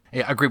get it.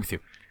 Yeah, I agree with you.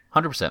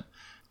 100%.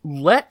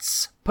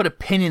 Let's put a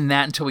pin in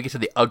that until we get to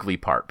the ugly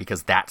part,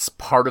 because that's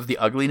part of the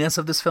ugliness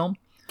of this film.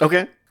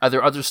 Okay. Are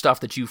there other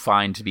stuff that you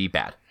find to be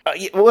bad?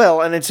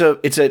 Well, and it's a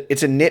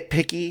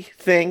nitpicky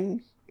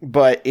thing,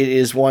 but it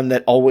is one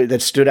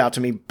that stood out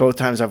to me both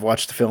times I've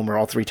watched the film, or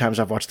all 3 times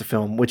I've watched the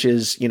film, which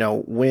is,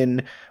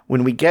 when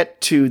we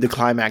get to the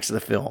climax of the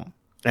film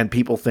and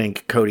people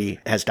think Cody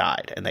has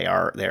died and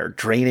they're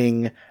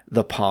draining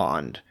the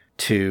pond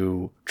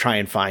to try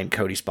and find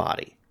Cody's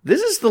body.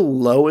 This is the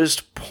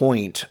lowest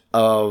point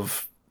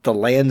of the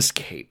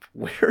landscape.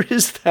 Where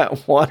is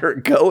that water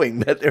going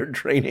that they're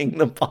draining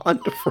the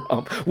pond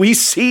from? We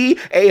see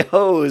a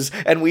hose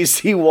and we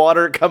see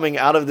water coming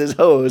out of this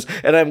hose,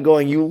 and I'm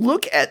going, you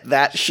look at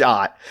that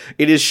shot.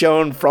 It is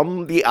shown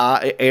from the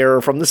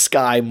air, from the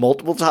sky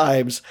multiple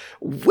times.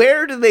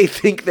 Where do they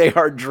think they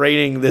are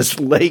draining this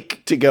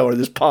lake to go, or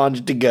this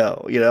pond to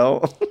go,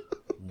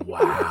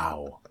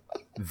 Wow.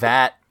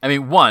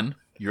 One,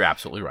 you're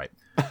absolutely right.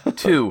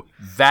 2,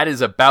 that is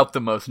about the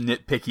most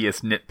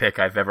nitpickiest nitpick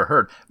I've ever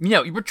heard.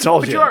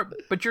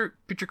 But you're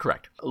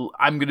correct.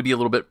 I'm going to be a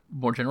little bit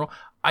more general.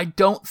 I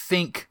don't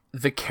think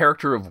the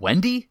character of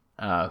Wendy,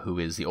 who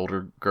is the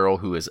older girl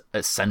who is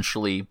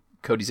essentially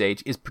Cody's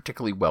age, is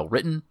particularly well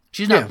written.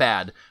 She's not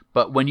bad,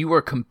 but when you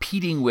are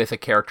competing with a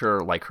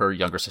character like her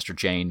younger sister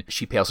Jane,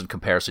 she pales in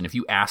comparison. If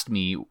you asked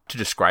me to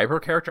describe her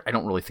character, I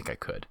don't really think I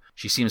could.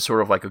 She seems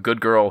sort of like a good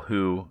girl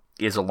who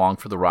is along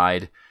for the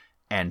ride.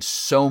 And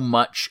so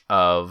much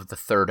of the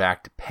third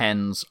act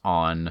depends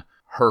on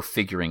her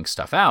figuring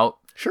stuff out.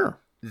 Sure.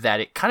 That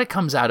it kind of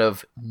comes out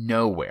of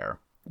nowhere.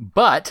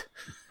 But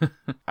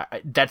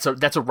that's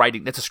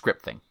a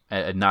script thing,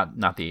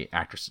 not the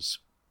actresses.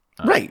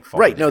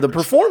 Right. No, the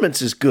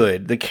performance is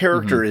good. The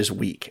character is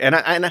weak. And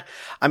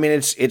I mean,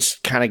 it's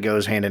kind of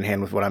goes hand in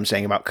hand with what I'm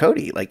saying about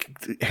Cody.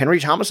 Like, Henry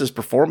Thomas's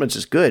performance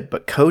is good,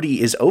 but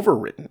Cody is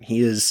overwritten.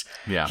 He's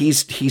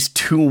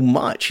too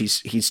much.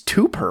 He's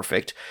too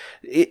perfect.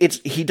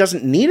 He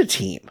doesn't need a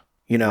team.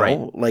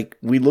 Right. Like,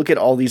 we look at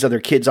all these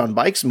other kids on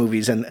bikes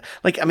movies, and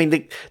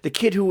the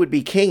kid who would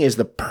be king is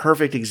the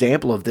perfect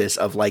example of this,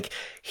 of like,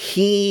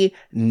 he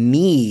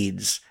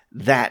needs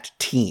that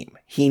team.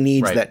 He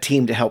needs that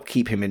team to help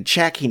keep him in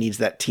check. He needs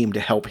that team to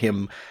help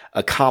him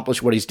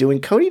accomplish what he's doing.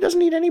 Cody doesn't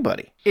need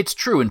anybody. It's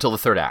true until the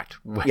third act,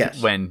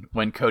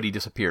 when Cody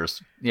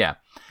disappears. Yeah.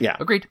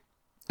 Agreed.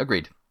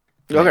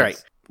 All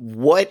right.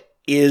 What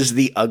is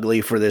the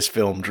ugly for this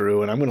film,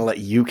 Drew? And I'm going to let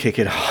you kick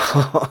it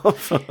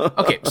off.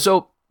 Okay,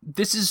 so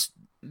this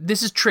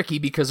is tricky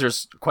because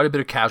there's quite a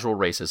bit of casual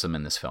racism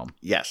in this film.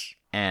 Yes.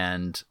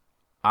 And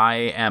I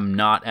am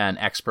not an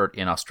expert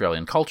in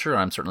Australian culture.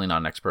 I'm certainly not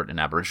an expert in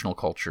Aboriginal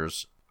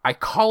cultures. I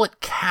call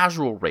it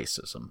casual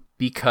racism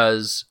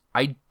because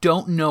I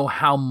don't know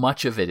how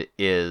much of it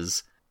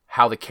is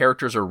how the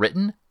characters are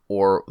written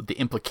or the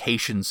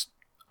implications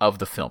of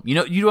the film. You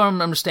know what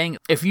I'm saying?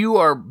 If you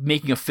are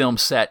making a film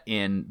set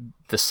in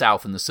the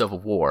South in the Civil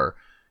War,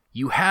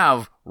 you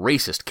have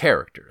racist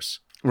characters.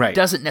 Right. It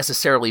doesn't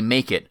necessarily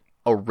make it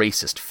a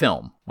racist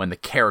film when the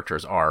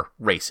characters are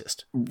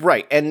racist.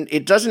 Right. And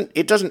it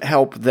doesn't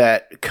help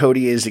that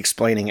Cody is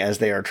explaining as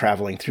they are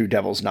traveling through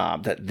Devil's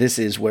Knob that this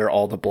is where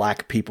all the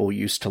black people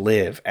used to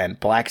live,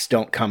 and blacks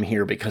don't come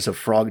here because of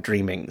frog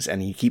dreamings.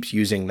 And he keeps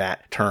using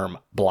that term,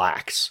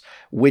 blacks,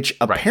 which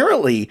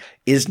apparently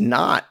is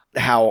not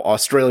how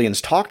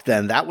Australians talked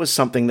then. That was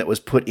something that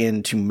was put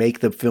in to make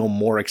the film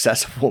more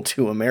accessible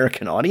to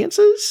American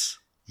audiences.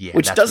 Yeah,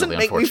 which doesn't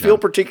really make me feel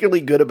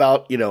particularly good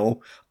about,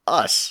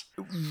 us.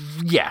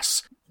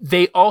 Yes.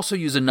 They also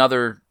use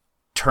another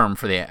term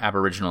for the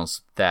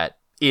Aboriginals that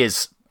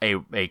is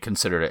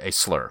considered a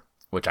slur,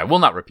 which I will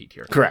not repeat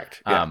here.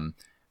 Correct. Yeah.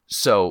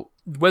 So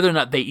whether or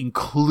not they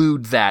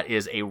include that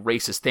as a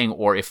racist thing,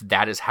 or if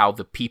that is how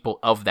the people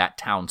of that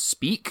town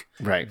speak,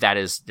 that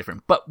is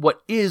different. But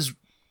what is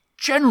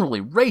generally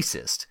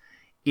racist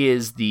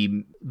is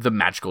the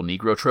magical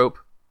Negro trope.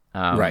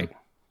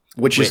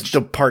 Which is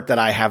the part that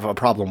I have a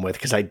problem with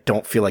because I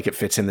don't feel like it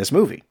fits in this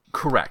movie.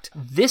 Correct.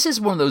 This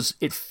is one of those,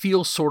 it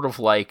feels sort of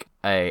like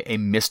a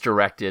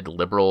misdirected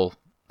liberal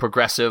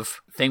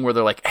progressive thing where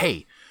they're like,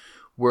 hey,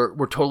 we're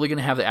totally going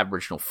to have the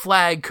Aboriginal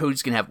flag.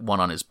 Cody's going to have one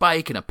on his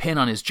bike and a pin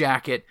on his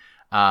jacket.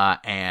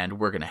 And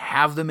we're going to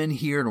have them in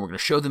here and we're going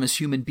to show them as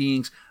human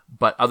beings.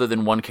 But other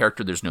than one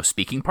character, there's no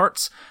speaking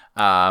parts.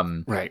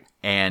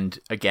 And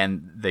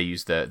again, they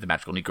use the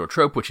magical Negro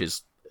trope, which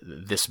is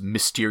this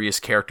mysterious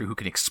character who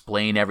can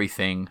explain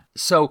everything.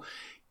 So,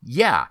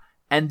 yeah.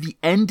 And the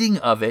ending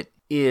of it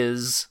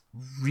is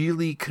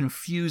really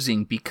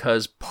confusing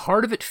because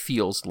part of it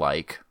feels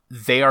like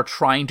they are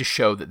trying to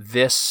show that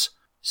this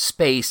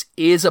space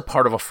is a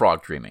part of a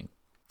frog dreaming.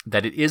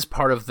 That it is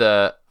part of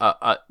the...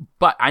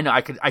 but I know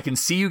I can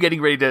see you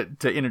getting ready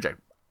to interject.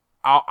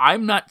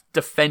 I'm not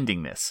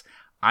defending this.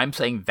 I'm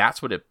saying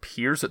that's what it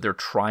appears that they're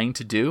trying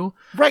to do.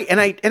 Right, and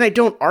I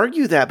don't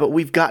argue that, but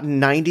we've gotten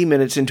 90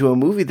 minutes into a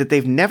movie that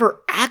they've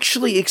never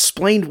actually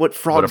explained what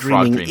frog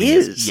dreaming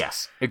is.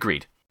 Yes,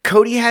 agreed.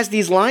 Cody has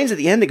these lines at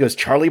the end that goes,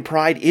 Charlie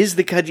Pride is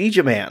the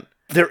Khadijah man.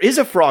 There is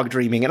a frog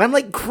dreaming, and I'm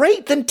like,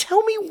 great, then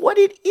tell me what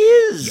it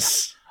is.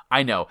 Yes,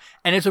 I know.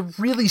 And it's a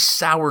really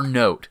sour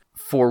note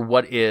for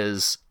what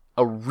is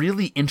a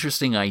really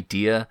interesting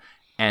idea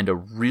and a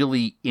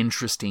really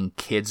interesting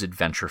kids'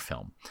 adventure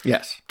film.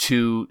 Yes.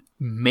 To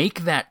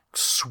make that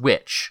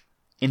switch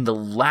in the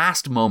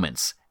last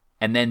moments,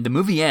 and then the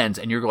movie ends,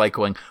 and you're like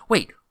going,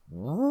 wait,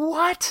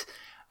 what?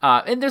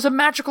 And there's a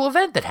magical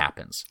event that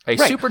happens, a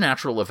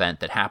supernatural event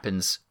that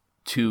happens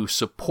to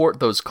support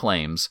those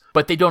claims,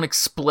 but they don't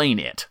explain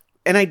it.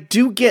 And I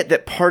do get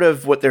that part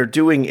of what they're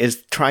doing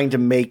is trying to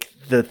make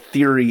the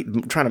theory,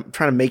 trying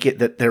to make it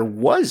that the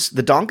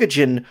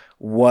Donkajin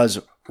was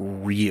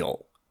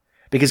real.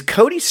 Because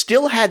Cody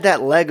still had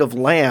that leg of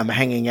lamb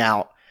hanging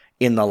out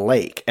in the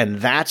lake, and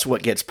that's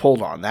what gets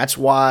pulled on. That's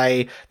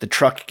why the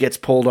truck gets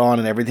pulled on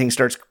and everything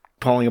starts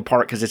pulling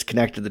apart because it's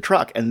connected to the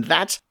truck. And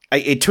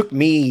it took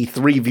me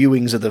 3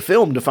 viewings of the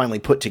film to finally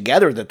put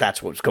together that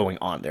that's what's going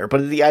on there.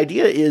 But the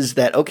idea is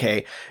that,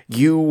 okay,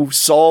 you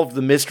solved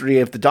the mystery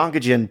of the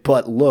Donkajin,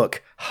 but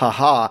look,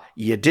 haha,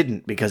 you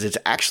didn't, because it's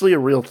actually a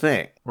real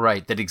thing.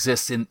 Right, that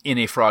exists in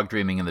a frog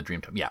dreaming in the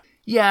Dreamtime. Yeah.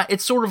 Yeah,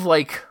 it's sort of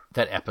like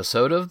that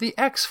episode of The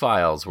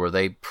X-Files where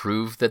they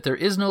prove that there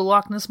is no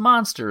Loch Ness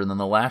Monster, and then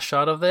the last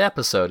shot of the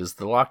episode is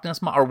the Loch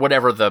Ness Monster, or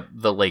whatever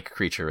the lake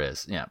creature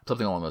is. Yeah,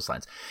 something along those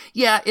lines.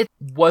 Yeah, it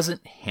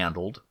wasn't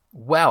handled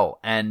well,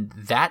 and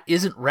that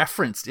isn't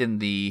referenced in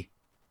the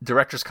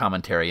director's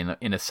commentary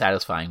in a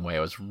satisfying way.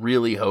 I was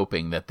really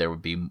hoping that there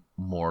would be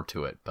more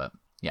to it, but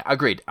yeah,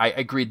 agreed. I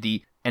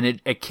agreed.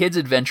 A kid's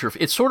adventure,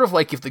 it's sort of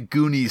like if the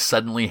Goonies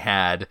suddenly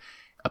had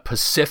a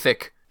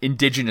Pacific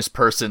indigenous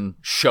person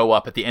show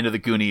up at the end of the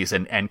Goonies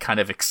and kind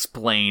of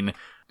explain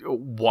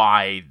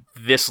why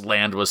this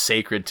land was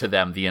sacred to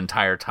them the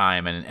entire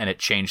time, and it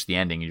changed the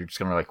ending. You're just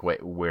going to be like,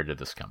 wait, where did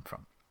this come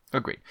from?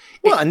 Agreed.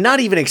 Well, and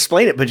not even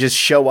explain it, but just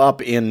show up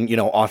in,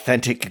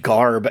 authentic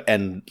garb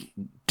and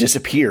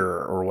disappear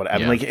or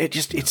whatever. Yeah. Like,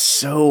 it's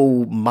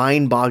so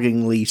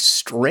mind-bogglingly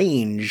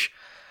strange.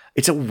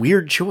 It's a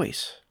weird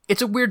choice.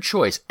 It's a weird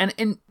choice. And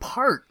in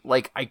part,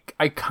 like,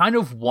 I kind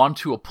of want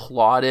to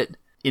applaud it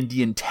in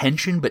the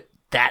intention, but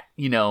that,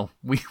 we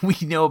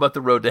know about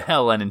the road to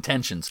hell and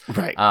intentions.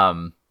 Right.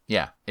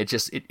 Yeah.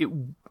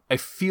 I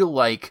feel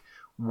like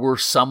were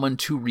someone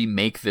to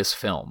remake this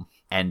film,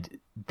 and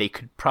they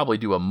could probably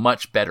do a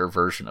much better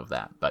version of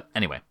that. But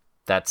anyway,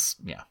 that's,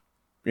 yeah.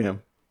 Yeah.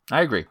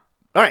 I agree.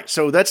 All right,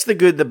 so that's the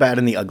good, the bad,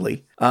 and the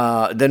ugly.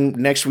 Then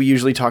next we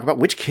usually talk about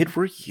which kid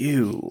were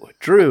you?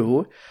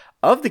 Drew,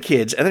 of the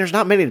kids, and there's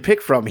not many to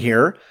pick from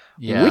here,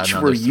 which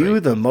were you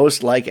the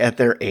most like at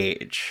their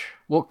age?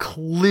 Well,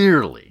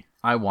 clearly,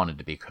 I wanted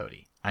to be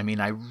Cody. I mean,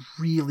 I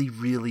really,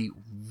 really,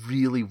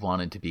 really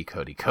wanted to be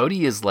Cody.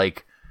 Cody is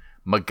like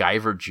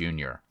MacGyver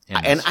Jr.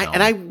 And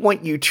I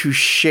want you to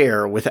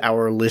share with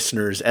our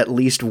listeners at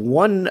least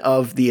one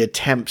of the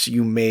attempts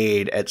you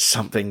made at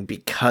something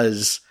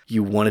because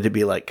you wanted to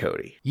be like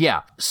Cody.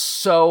 Yeah.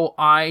 So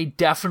I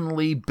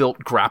definitely built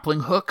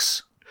grappling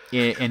hooks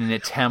in an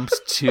attempt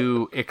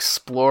to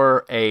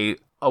explore a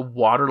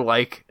water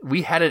like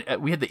we had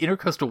the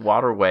Intercoastal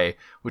Waterway,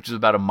 which is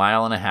about 1.5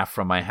 miles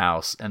from my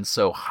house, and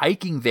so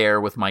hiking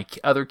there with my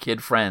other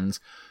kid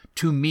friends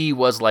to me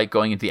was like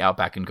going into the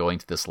outback and going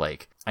to this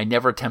lake. I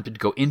never attempted to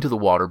go into the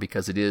water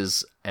because it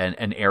is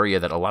an area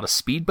that a lot of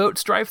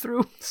speedboats drive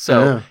through.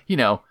 So,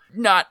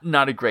 not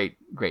a great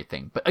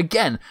thing. But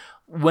again,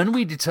 when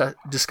we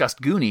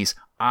discussed Goonies,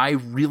 I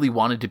really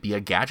wanted to be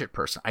a gadget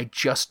person. I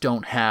just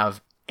don't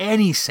have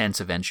any sense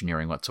of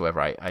engineering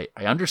whatsoever. I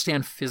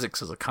understand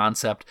physics as a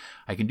concept.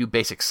 I can do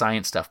basic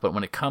science stuff. But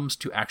when it comes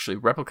to actually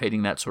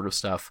replicating that sort of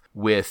stuff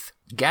with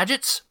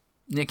gadgets,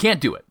 I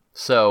can't do it.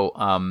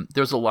 So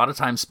there's a lot of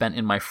time spent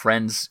in my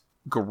friend's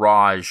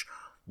garage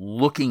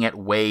looking at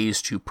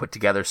ways to put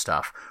together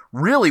stuff.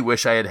 Really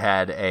wish I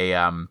had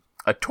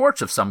a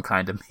torch of some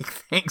kind to make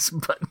things,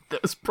 but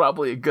that was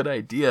probably a good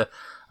idea.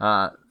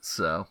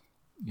 So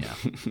yeah.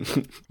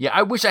 Yeah,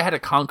 I wish I had a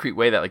concrete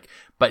way that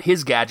but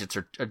his gadgets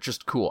are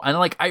just cool. And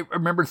I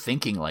remember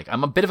thinking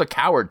I'm a bit of a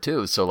coward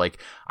too. So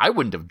I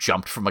wouldn't have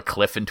jumped from a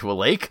cliff into a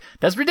lake.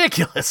 That's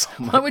ridiculous.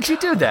 Why would you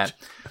do that?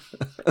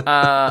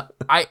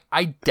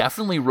 I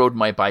definitely rode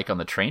my bike on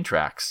the train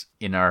tracks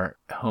in our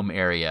home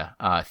area,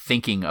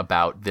 thinking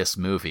about this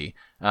movie,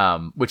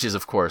 which is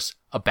of course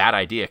a bad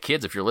idea.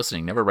 Kids, if you're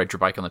listening, never ride your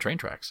bike on the train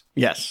tracks.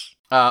 Yes.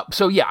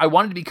 So yeah, I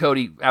wanted to be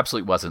Cody.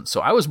 Absolutely wasn't.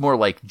 So I was more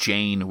like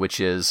Jane, which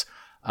is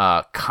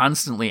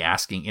constantly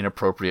asking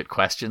inappropriate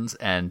questions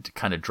and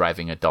kind of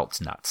driving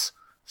adults nuts.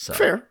 So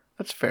fair.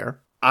 That's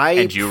fair.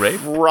 And you, Ray?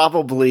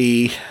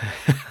 Probably...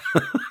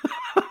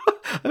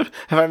 I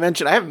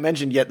haven't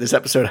mentioned yet this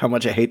episode how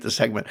much I hate the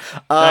segment.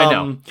 I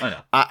know.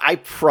 I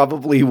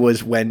probably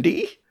was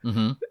Wendy.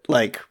 Mm-hmm.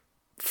 Like,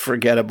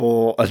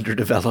 forgettable,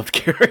 underdeveloped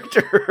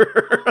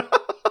character.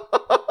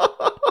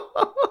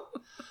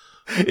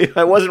 If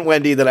I wasn't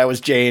Wendy, then I was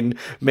Jane,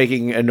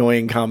 making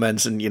annoying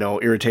comments and,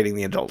 irritating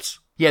the adults.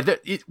 Yeah,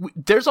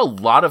 there's a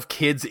lot of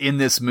kids in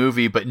this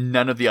movie, but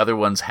none of the other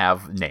ones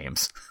have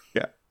names.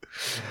 Yeah.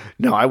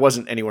 No, I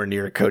wasn't anywhere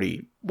near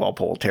Cody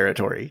Walpole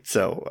territory,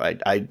 so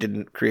I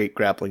didn't create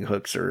grappling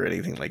hooks or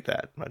anything like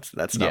that.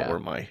 That's not where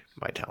my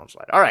talents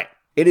lie. All right.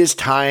 It is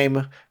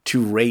time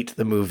to rate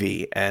the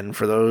movie. And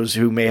for those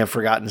who may have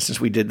forgotten,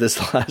 since we did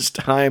this last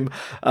time,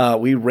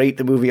 we rate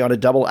the movie on a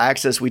double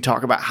axis. We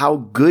talk about how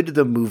good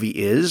the movie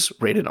is,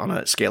 rated on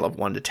a scale of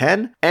 1 to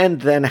 10,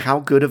 and then how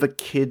good of a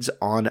Kids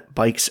on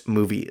Bikes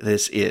movie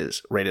this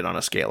is, rated on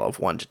a scale of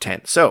 1 to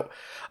 10. So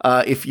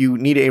if you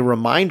need a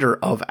reminder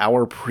of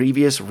our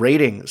previous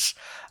ratings,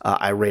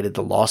 I rated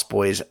The Lost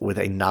Boys with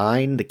a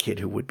 9, The Kid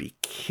Who Would Be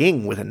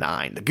King with a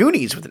 9, The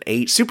Goonies with an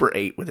 8, Super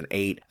 8 with an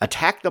 8,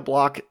 Attack the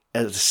Block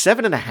as a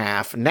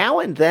 7.5, Now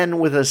and Then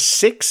with a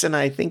 6, and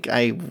I think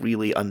I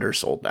really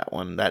undersold that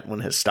one. That one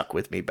has stuck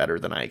with me better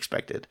than I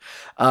expected.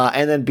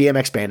 And then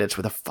BMX Bandits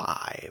with a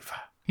 5.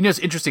 It's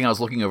interesting. I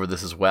was looking over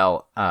this as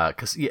well,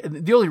 because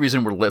the only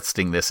reason we're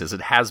listing this is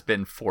it has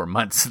been 4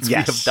 months since we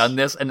have done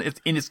this, and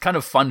it's kind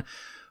of fun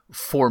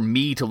for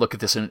me to look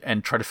at this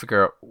and try to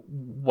figure out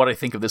what I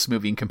think of this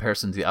movie in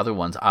comparison to the other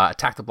ones.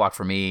 Attack the Block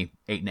for me,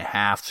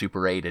 8.5,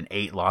 Super 8 and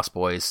 8, Lost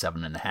Boys,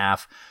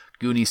 7.5,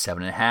 Goonies,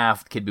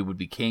 7.5, Kid Who Would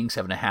Be King,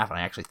 7.5, and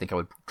I actually think I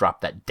would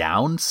drop that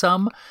down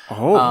some.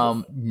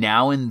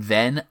 Now and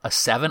Then, a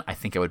 7, I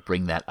think I would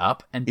bring that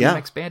up, and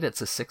BMX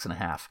Bandits, a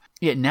 6.5.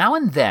 Yeah, Now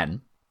and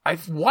Then,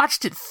 I've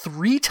watched it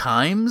 3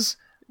 times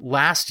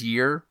last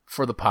year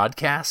for the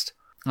podcast,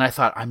 and I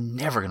thought, I'm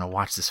never going to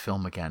watch this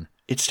film again.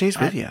 It stays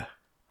with you.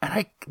 And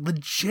I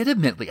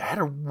had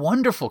a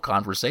wonderful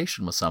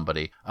conversation with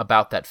somebody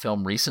about that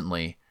film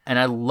recently. And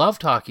I love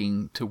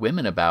talking to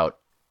women about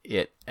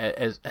it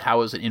as how it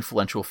was an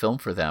influential film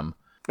for them.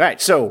 All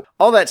right. So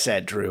all that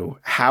said, Drew,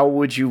 how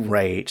would you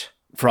rate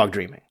Frog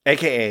Dreaming,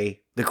 a.k.a.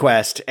 The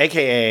Quest,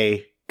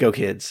 a.k.a. Go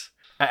Kids?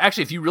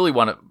 Actually, if you really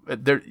want to,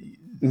 if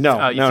you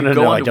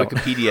go onto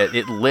Wikipedia,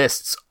 it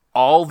lists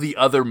all the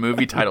other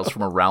movie titles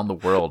from around the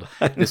world.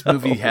 This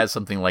movie has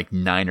something like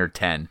 9 or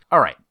 10. All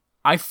right.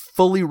 I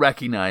fully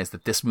recognize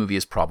that this movie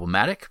is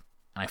problematic,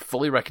 and I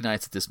fully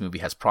recognize that this movie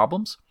has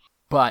problems,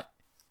 but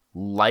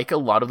like a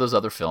lot of those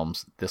other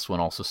films, this one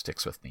also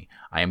sticks with me.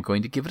 I am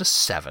going to give it a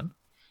 7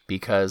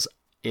 because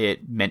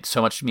it meant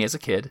so much to me as a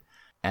kid,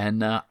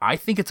 and I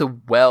think it's a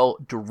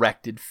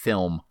well-directed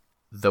film,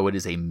 though it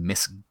is a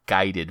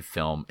misguided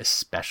film,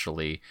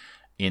 especially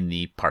in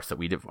the parts that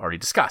we've already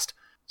discussed.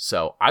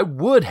 So I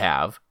would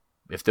have,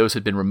 if those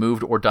had been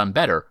removed or done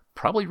better,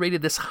 probably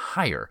rated this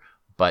higher.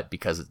 But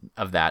because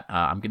of that,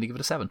 I'm going to give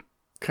it a 7.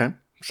 Okay.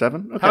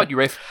 7? Okay. How about you,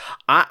 Rafe?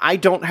 I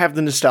don't have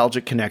the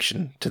nostalgic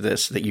connection to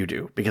this that you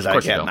do, because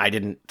I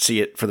didn't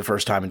see it for the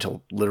first time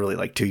until literally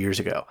like 2 years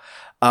ago.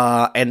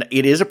 And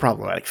it is a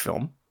problematic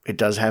film. It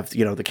does have,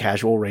 the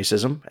casual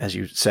racism, as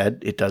you said.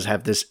 It does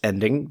have this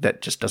ending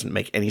that just doesn't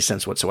make any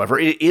sense whatsoever.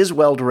 It is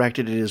well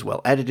directed. It is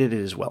well edited. It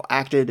is well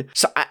acted.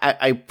 So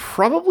I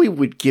probably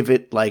would give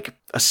it like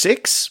a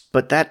 6,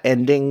 but that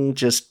ending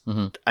just,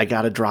 I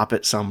got to drop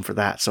it some for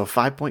that. So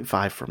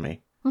 5.5 for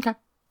me. Okay.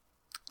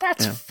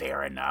 That's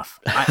fair enough.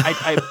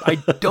 I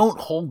don't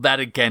hold that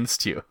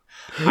against you.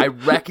 I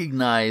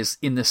recognize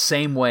in the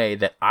same way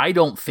that I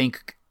don't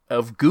think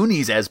of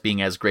Goonies as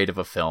being as great of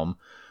a film,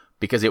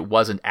 because it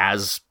wasn't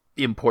as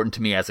important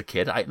to me as a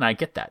kid. And I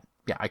get that.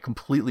 Yeah, I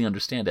completely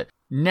understand it.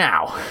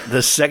 Now,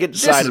 the second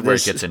side of where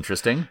this it gets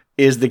interesting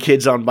is the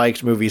Kids on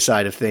Bikes movie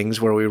side of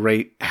things, where we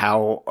rate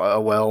how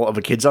well of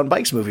a Kids on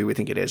Bikes movie we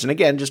think it is. And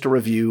again, just to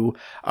review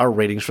our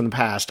ratings from the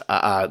past,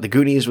 The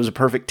Goonies was a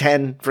perfect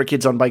 10 for a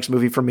Kids on Bikes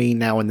movie for me.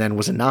 Now and Then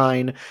was a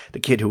 9. The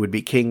Kid Who Would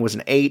Be King was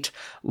an 8.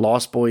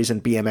 Lost Boys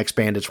and BMX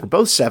Bandits were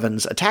both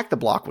 7s. Attack the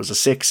Block was a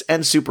 6.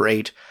 And Super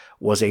 8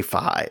 was a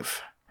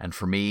 5. And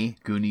for me,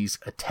 Goonies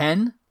a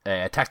 10,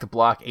 Attack the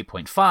Block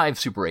 8.5,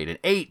 Super 8 an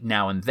 8,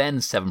 Now and Then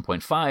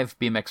 7.5,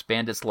 BMX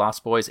Bandits,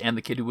 Lost Boys, and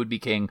The Kid Who Would Be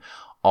King,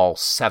 all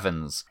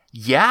 7s.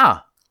 Yeah,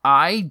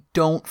 I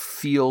don't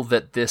feel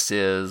that this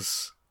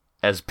is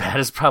as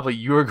bad as probably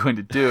you're going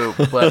to do,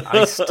 but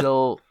I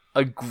still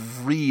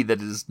agree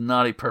that it is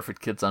not a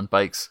perfect Kids on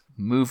Bikes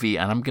movie,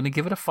 and I'm going to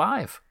give it a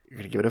 5. You're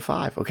going to give it a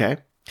 5, okay.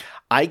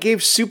 I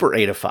gave Super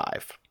 8 a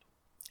 5.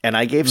 And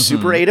I gave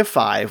Super 8 a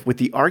 5 with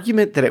the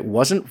argument that it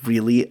wasn't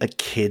really a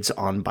Kids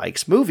on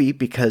Bikes movie,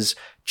 because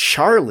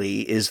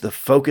Charlie is the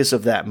focus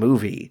of that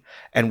movie,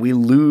 and we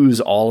lose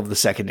all of the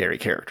secondary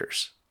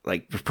characters.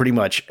 Like, pretty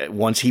much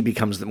once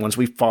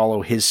we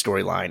follow his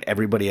storyline,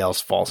 everybody else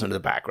falls into the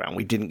background.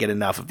 We didn't get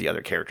enough of the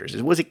other characters.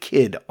 It was a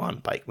Kid on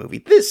Bike movie.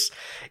 This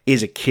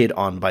is a Kid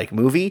on Bike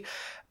movie.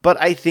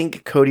 but I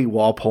think Cody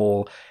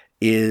Walpole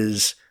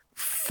is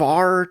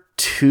far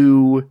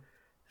too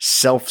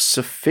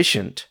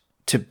self-sufficient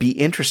to be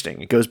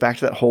interesting. It goes back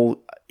to that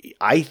whole,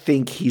 I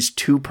think he's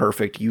too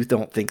perfect. You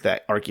don't think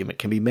that argument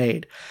can be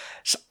made.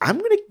 So I'm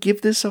going to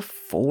give this a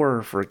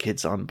 4 for a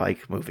Kids on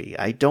Bike movie.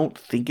 I don't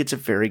think it's a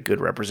very good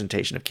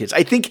representation of kids.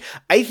 I think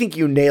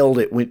you nailed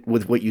it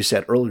with what you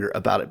said earlier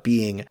about it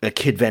being a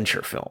kid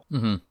venture film.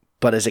 Mm-hmm.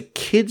 But as a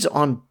Kids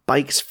on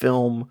Bikes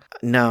film,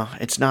 no,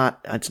 it's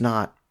not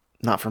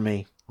for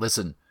me.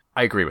 Listen,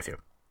 I agree with you.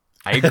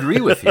 And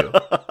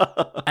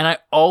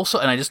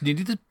I just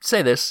needed to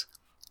say this,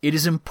 it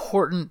is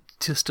important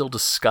to still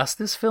discuss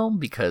this film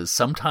because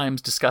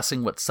sometimes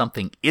discussing what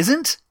something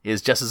isn't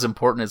is just as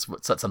important as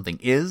what something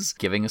is,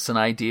 giving us an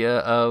idea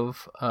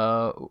of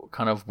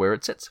kind of where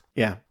it sits.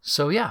 Yeah.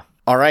 So, yeah.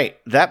 All right.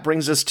 That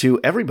brings us to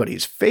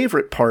everybody's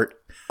favorite part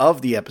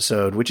of the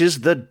episode, which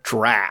is the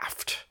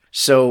draft.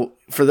 So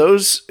for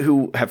those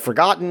who have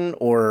forgotten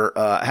or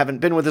haven't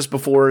been with us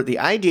before, the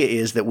idea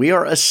is that we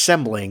are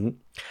assembling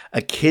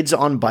a Kids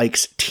on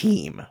Bikes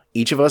team.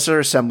 Each of us are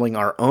assembling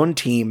our own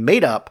team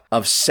made up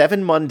of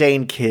 7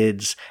 mundane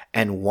kids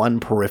and 1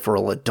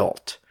 peripheral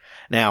adult.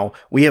 Now,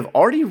 we have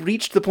already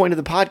reached the point of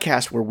the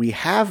podcast where we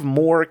have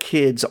more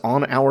kids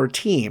on our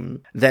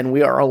team than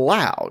we are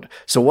allowed.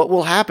 So what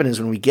will happen is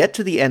when we get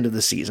to the end of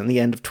the season, the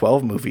end of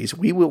 12 movies,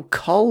 we will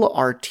cull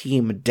our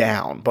team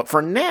down. But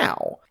for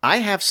now, I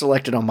have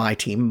selected on my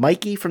team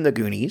Mikey from the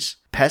Goonies,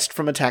 Pest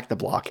from Attack the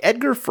Block,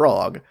 Edgar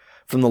Frog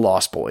from the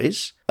Lost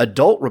Boys,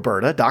 Adult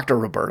Roberta, Dr.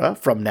 Roberta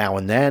from Now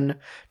and Then,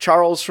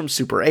 Charles from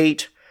Super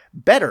 8,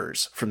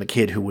 Betters from The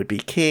Kid Who Would Be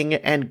King,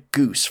 and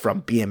Goose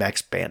from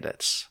BMX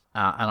Bandits.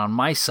 And on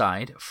my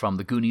side, from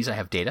the Goonies, I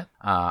have Data.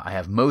 I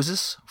have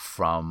Moses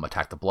from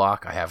Attack the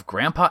Block. I have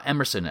Grandpa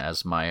Emerson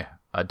as my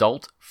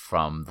adult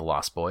from The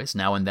Lost Boys.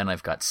 Now and Then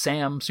I've got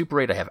Sam. Super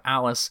 8, I have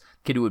Alice.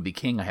 Kid Who Would Be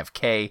King, I have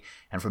Kay.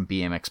 And from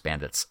BMX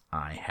Bandits,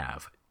 I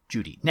have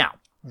Judy. Now,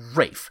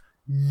 Rafe,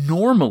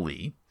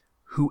 normally,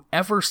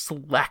 whoever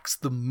selects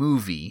the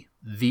movie,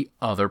 the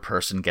other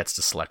person gets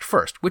to select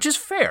first, which is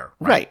fair.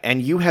 Right.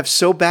 And you have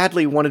so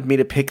badly wanted me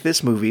to pick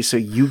this movie, so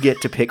you get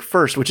to pick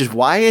first, which is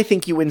why I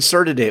think you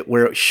inserted it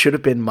where it should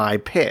have been my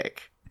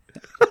pick.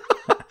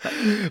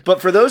 But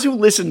for those who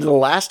listened to the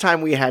last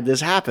time we had this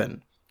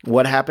happen,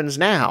 what happens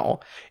now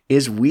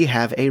is we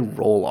have a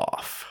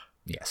roll-off.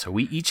 Yeah, so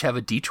we each have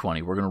a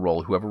D20. We're going to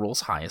roll. Whoever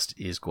rolls highest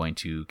is going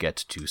to get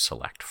to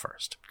select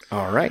first.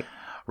 All right.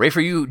 Ray,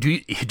 for you, do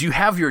you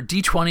have your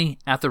D20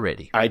 at the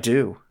ready? I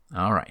do.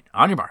 All right.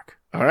 On your mark.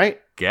 All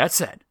right. Get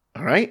set.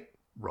 All right.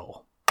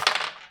 Roll.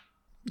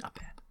 Not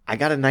bad. I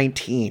got a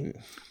 19.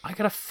 I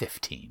got a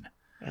 15.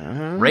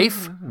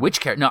 Rafe,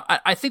 which character? No,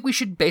 I think we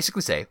should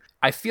basically say,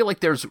 I feel like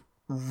there's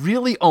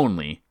really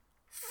only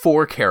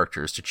 4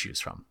 characters to choose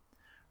from,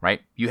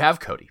 right? You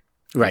have Cody.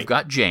 Right. You've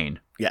got Jane.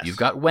 Yes. You've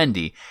got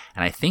Wendy.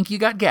 And I think you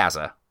got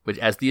Gaza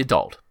as the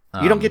adult.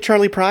 You don't get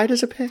Charlie Pride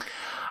as a pick?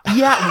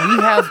 Yeah,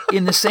 we have,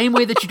 in the same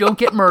way that you don't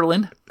get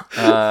Merlin,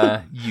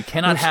 you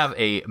cannot have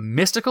a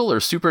mystical or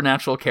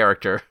supernatural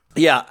character.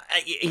 Yeah,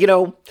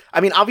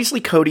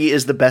 obviously Cody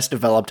is the best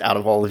developed out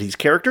of all of these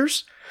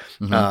characters.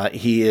 Mm-hmm.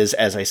 He is,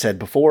 as I said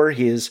before,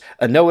 he is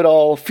a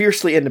know-it-all,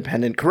 fiercely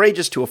independent,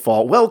 courageous to a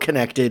fault,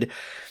 well-connected,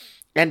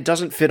 and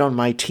doesn't fit on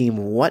my team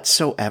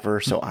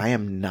whatsoever, so I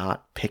am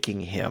not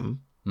picking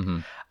him. Mm-hmm.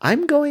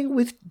 I'm going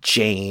with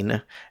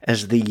Jane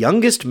as the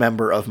youngest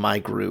member of my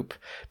group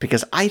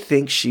because I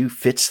think she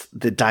fits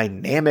the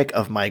dynamic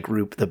of my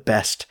group the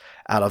best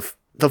out of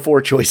the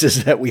 4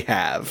 choices that we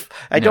have.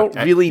 I don't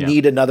really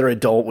need another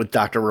adult with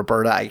Dr.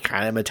 Roberta. I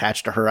kind of am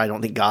attached to her. I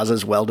don't think Gaza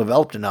is well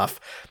developed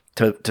enough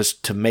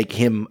to make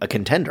him a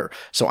contender.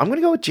 So I'm going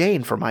to go with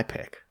Jane for my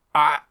pick.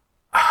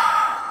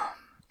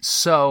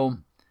 So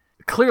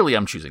clearly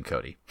I'm choosing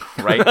Cody,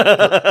 right?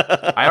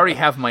 I already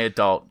have my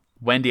adult.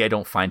 Wendy I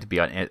don't find to be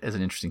as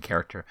an interesting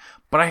character.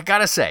 But I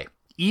gotta say,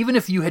 even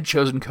if you had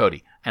chosen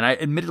Cody, and I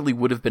admittedly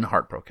would have been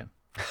heartbroken.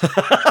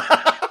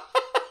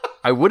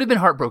 I would have been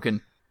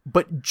heartbroken,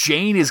 but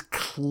Jane is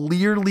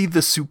clearly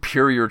the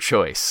superior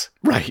choice.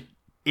 Right.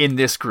 In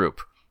this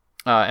group.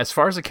 As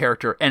far as a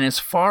character, and as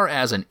far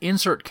as an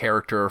insert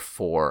character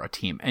for a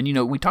team. And,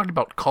 we talked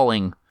about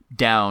calling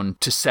down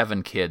to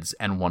 7 kids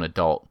and 1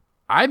 adult.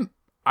 I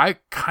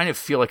kind of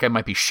feel like I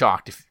might be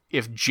shocked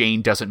if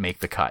Jane doesn't make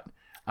the cut.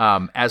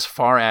 As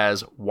far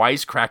as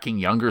wisecracking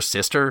younger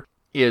sister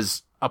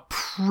is a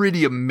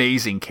pretty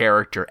amazing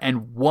character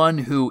and one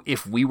who,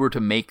 if we were to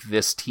make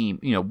this team,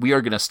 we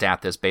are going to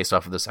stat this based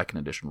off of the 2nd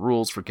edition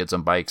rules for Kids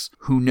on Bikes.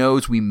 Who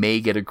knows, we may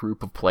get a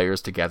group of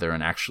players together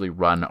and actually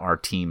run our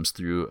teams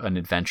through an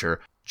adventure.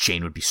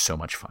 Jane would be so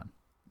much fun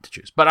to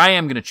choose, but I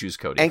am going to choose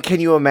Cody. And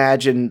can you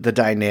imagine the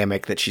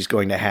dynamic that she's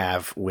going to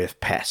have with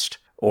Pest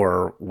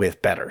or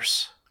with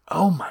Betters?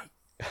 Oh my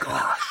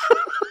gosh.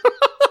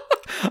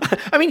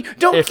 I mean,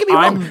 don't get me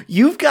wrong.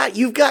 You've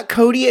got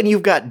Cody and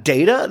you've got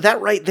Data.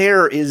 That right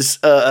there is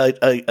a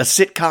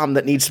sitcom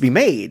that needs to be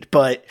made.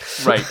 But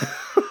right.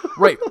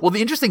 Right. Well,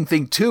 the interesting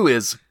thing too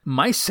is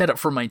my setup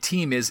for my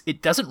team is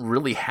it doesn't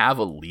really have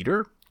a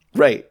leader.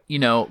 Right. You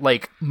know,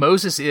 like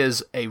Moses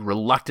is a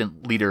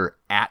reluctant leader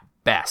at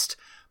best,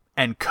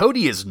 and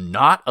Cody is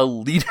not a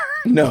leader.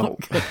 No.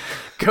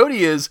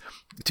 Cody is,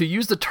 to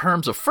use the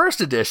terms of first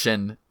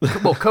edition,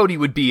 well, Cody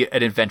would be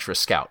an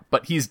adventurous scout,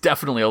 but he's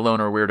definitely a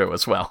loner weirdo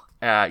as well.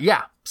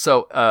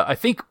 So I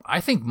think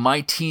my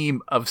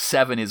team of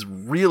 7 is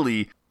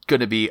really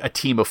going to be a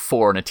team of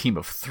 4 and a team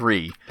of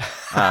 3.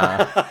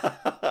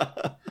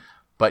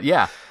 But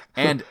yeah.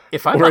 And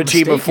if I'm or not a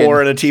team mistaken, of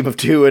 4 and a team of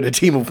 2 and a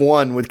team of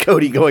 1 with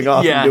Cody going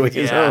off and doing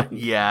his own.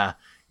 Yeah,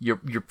 you're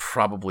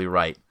probably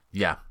right.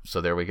 Yeah, so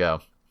there we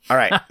go. All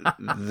right,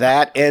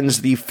 that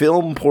ends the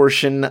film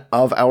portion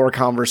of our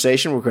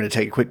conversation. We're going to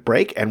take a quick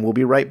break, and we'll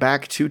be right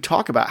back to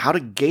talk about how to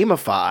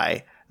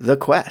gamify the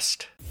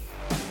quest.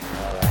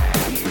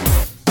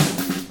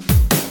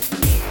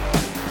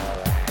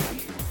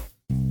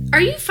 Are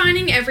you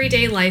finding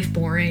everyday life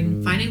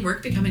boring? Finding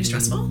work becoming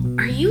stressful?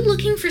 Are you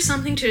looking for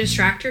something to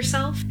distract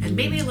yourself? And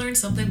maybe learn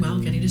something while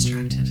getting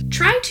distracted.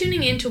 Try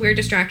tuning in to Weird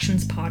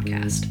Distractions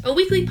Podcast, a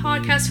weekly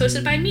podcast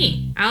hosted by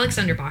me, Alex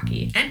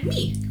Underbaki. And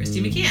me,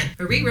 Christy McCann,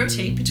 where we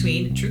rotate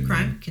between true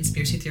crime,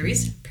 conspiracy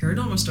theories,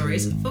 paranormal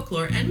stories,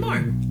 folklore, and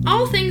more.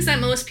 All things that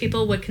most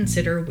people would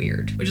consider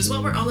weird. Which is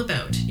what we're all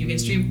about. You can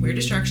stream Weird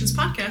Distractions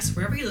Podcast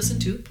wherever you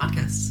listen to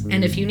podcasts.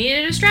 And if you need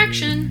a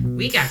distraction,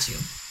 we got you.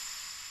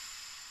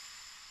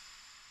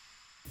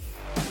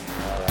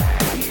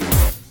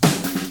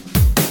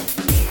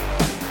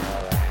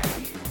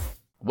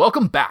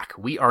 Welcome back.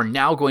 We are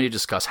now going to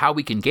discuss how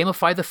we can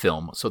gamify the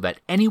film so that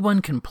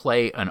anyone can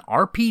play an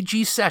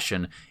RPG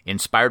session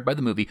inspired by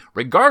the movie,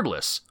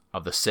 regardless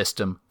of the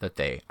system that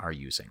they are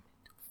using.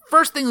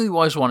 First thing we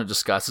always want to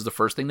discuss is the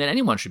first thing that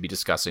anyone should be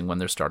discussing when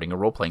they're starting a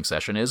role-playing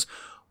session is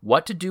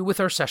what to do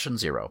with our session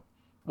 0.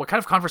 What kind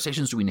of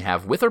conversations do we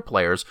have with our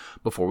players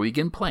before we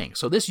begin playing?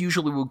 So this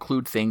usually will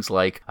include things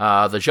like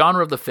the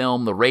genre of the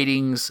film, the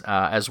ratings,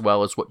 as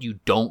well as what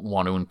you don't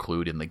want to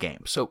include in the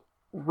game. So,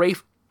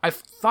 Rafe, I've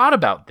thought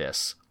about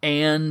this,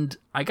 and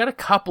I got a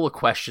couple of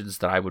questions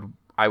that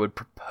I would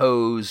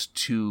propose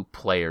to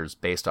players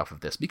based off of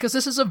this, because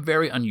this is a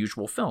very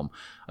unusual film.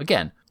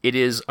 Again, it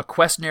is a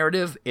quest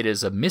narrative, it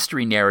is a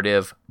mystery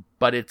narrative,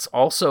 but it's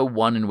also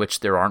one in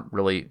which there aren't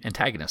really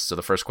antagonists. So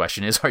the first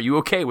question is, are you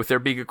okay with there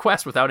being a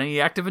quest without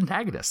any active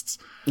antagonists?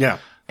 Yeah.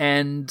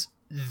 And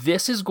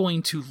this is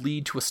going to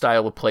lead to a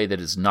style of play that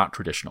is not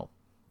traditional,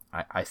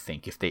 I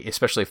think,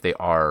 especially if they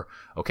are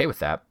okay with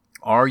that.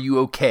 Are you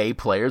okay,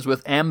 players,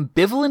 with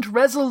ambivalent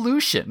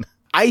resolution?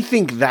 I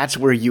think that's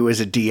where you as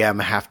a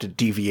DM have to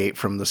deviate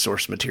from the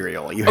source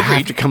material. You Agreed.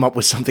 have to come up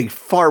with something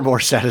far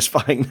more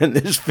satisfying than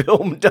this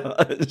film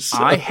does.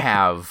 I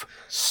have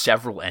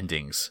several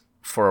endings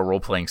for a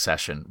role-playing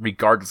session,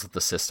 regardless of the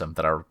system,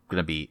 that are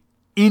going to be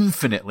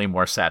infinitely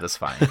more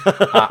satisfying.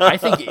 I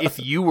think if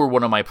you were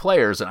one of my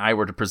players and I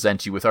were to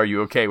present you with, are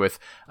you okay with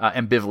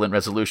ambivalent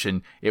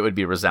resolution, it would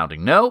be a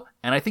resounding no,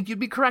 and I think you'd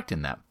be correct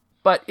in that.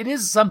 But it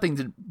is something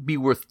to be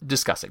worth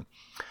discussing.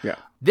 Yeah.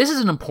 This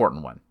is an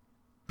important one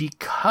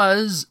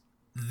because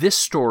this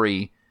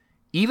story,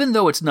 even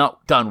though it's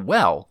not done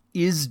well,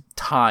 is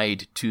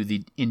tied to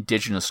the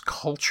indigenous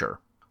culture.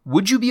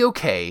 Would you be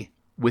okay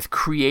with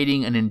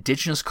creating an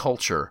indigenous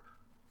culture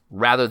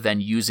rather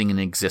than using an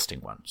existing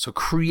one? So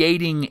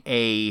creating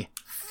a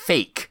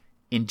fake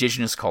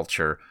indigenous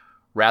culture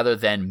rather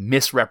than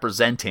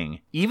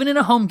misrepresenting, even in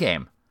a home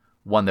game,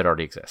 one that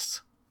already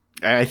exists.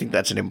 I think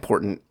that's an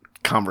important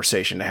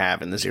conversation to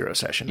have in the 0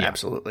 session. Yeah.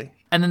 Absolutely.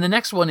 And then the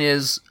next one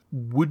is,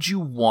 would you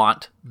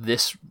want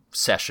this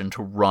session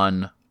to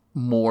run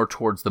more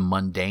towards the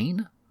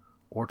mundane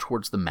or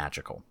towards the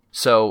magical?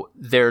 So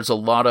there's a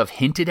lot of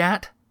hinted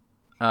at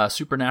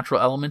supernatural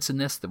elements in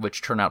this,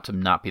 which turn out to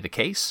not be the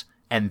case,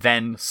 and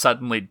then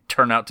suddenly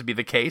turn out to be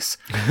the case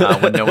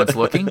when no one's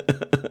looking.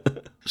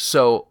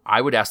 So I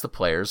would ask the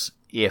players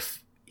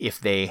if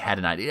they had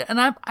an idea, and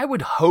I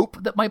would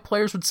hope that my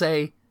players would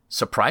say,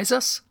 surprise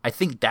us. I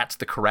think that's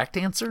the correct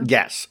answer.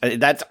 Yes.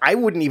 I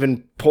wouldn't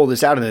even pull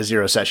this out in a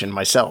 0 session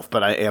myself,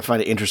 but I find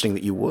it interesting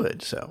that you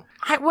would. So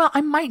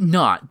I might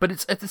not, but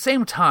it's at the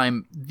same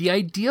time, the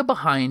idea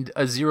behind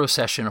a 0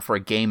 session for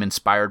a game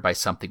inspired by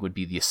something would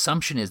be the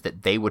assumption is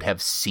that they would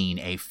have seen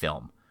a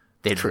film.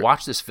 They'd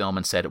watched this film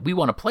and said, we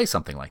want to play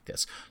something like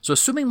this. So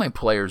assuming my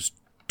players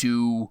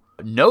do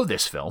know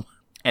this film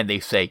and they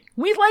say,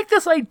 we like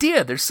this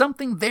idea. There's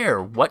something there.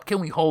 What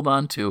can we hold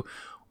on to?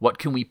 What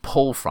can we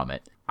pull from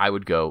it? I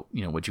would go,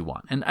 what'd you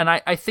want? And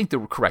I think the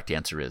correct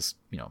answer is,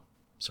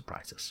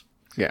 surprise us.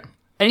 Yeah.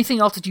 Anything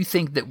else that you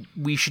think that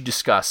we should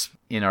discuss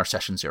in our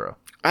session 0?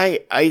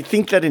 I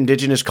think that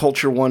indigenous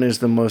culture one is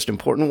the most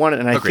important one.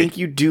 And I Agreed. think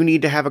you do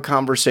need to have a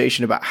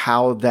conversation about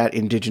how that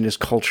indigenous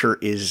culture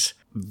is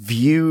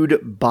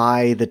viewed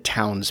by the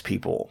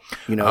townspeople.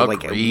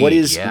 Agreed, what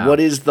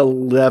is the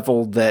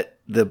level that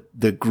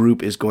the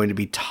group is going to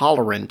be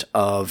tolerant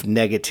of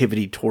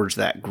negativity towards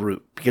that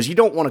group, because you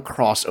don't want to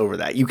cross over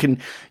that. You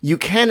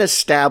can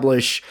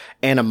establish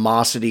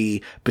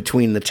animosity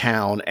between the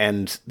town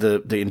and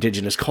the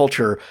indigenous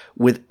culture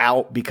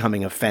without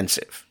becoming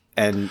offensive.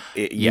 and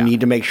you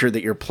need to make sure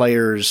that your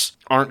players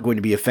aren't going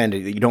to be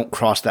offended, that you don't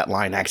cross that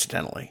line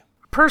accidentally.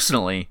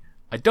 Personally,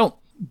 I don't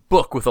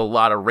book with a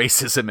lot of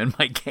racism in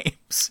my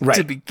games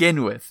to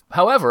begin with.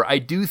 However, I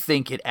do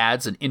think it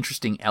adds an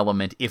interesting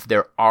element if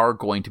there are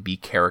going to be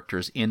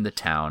characters in the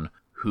town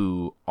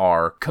who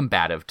are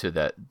combative to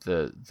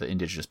the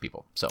indigenous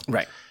people. So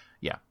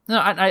yeah.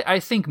 No, I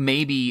think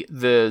maybe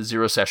the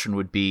Zero Session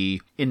would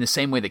be in the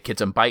same way that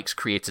Kids on Bikes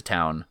creates a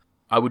town.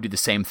 I would do the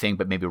same thing,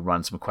 but maybe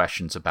run some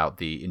questions about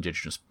the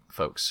indigenous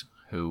folks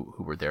who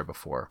were there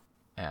before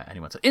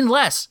anyone said.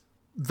 Unless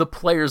the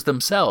players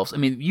themselves, I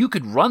mean, you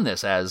could run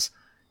this as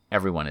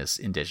everyone is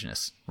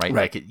indigenous, right?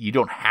 Like you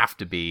don't have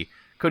to be,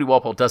 Cody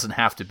Walpole doesn't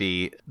have to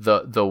be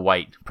the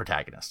white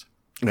protagonist.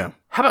 No.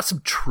 How about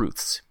some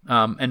truths?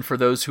 And for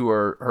those who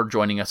are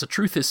joining us, a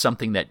truth is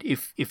something that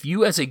if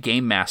you as a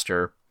game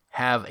master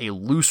have a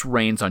loose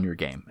reins on your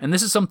game, and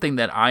this is something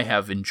that I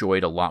have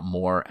enjoyed a lot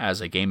more as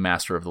a game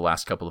master over the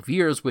last couple of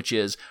years, which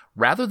is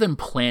rather than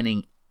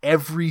planning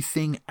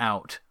everything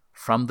out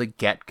from the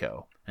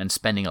get-go and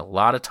spending a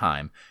lot of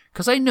time,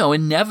 because I know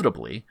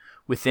inevitably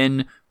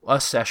within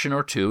a session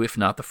or two, if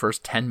not the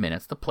first 10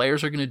 minutes, the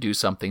players are going to do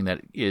something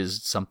that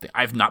is something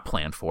I've not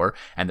planned for,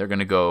 and they're going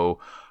to go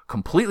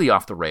completely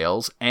off the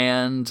rails,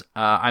 and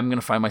I'm going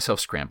to find myself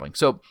scrambling.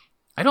 So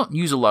I don't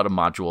use a lot of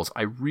modules.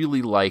 I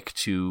really like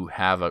to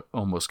have a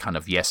almost kind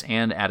of yes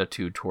and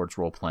attitude towards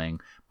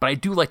role-playing, but I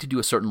do like to do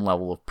a certain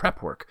level of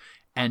prep work.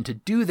 And to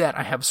do that,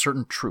 I have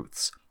certain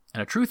truths.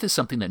 And a truth is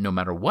something that no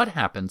matter what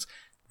happens,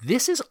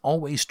 this is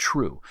always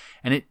true.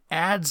 And it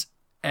adds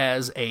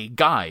as a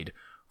guide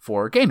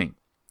for gaming.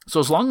 So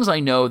as long as I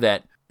know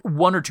that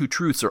one or two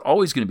truths are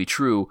always going to be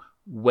true,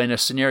 when a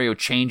scenario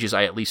changes,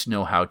 I at least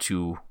know how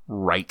to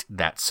write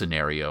that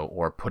scenario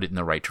or put it in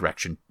the right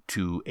direction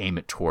to aim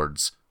it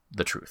towards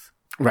the truth.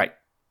 Right.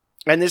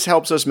 And this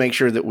helps us make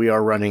sure that we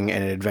are running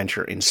an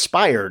adventure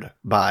inspired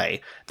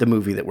by the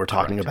movie that we're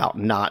talking about,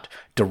 not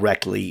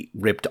directly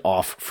ripped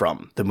off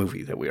from the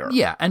movie that we are.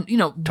 Yeah, and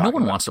no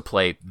one wants to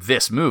play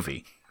this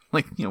movie.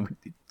 Like,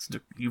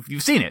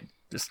 you've seen it.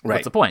 Just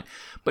what's the point?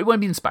 But you want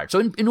to be inspired. So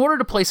in order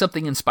to play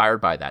something inspired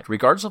by that,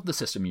 regardless of the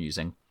system you're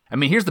using, I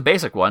mean, here's the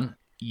basic one.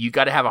 You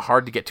got to have a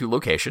hard to get to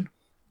location,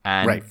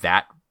 and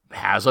that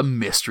has a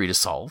mystery to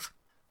solve.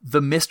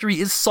 The mystery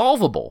is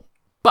solvable,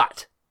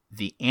 but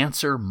the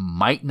answer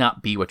might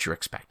not be what you're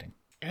expecting.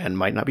 And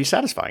might not be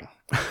satisfying.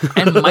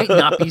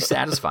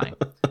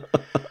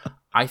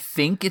 I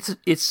think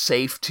it's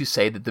safe to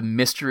say that the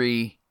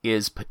mystery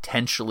is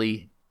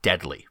potentially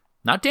deadly.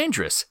 Not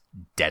dangerous,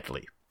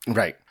 deadly.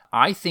 Right.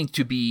 I think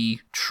to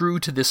be true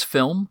to this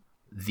film,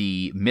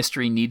 the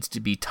mystery needs to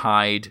be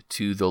tied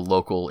to the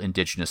local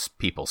indigenous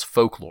people's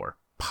folklore,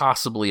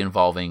 possibly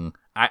involving,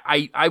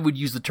 I would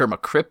use the term a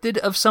cryptid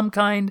of some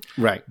kind.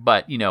 Right.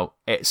 But,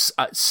 it's,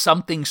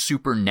 something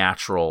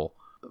supernatural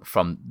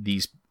from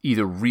these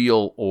either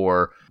real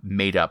or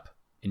made up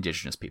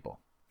indigenous people.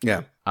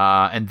 Yeah.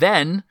 And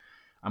then,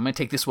 I'm going to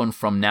take this one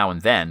from now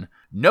and then.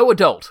 No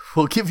adult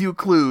will give you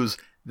clues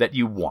that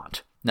you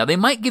want. Now, they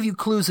might give you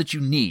clues that you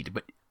need,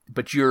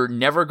 but you're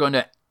never going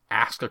to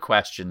ask a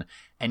question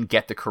and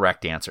get the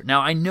correct answer.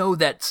 Now, I know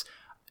that's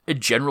a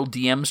general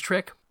DM's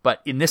trick,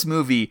 but in this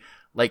movie,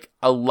 like,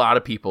 a lot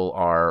of people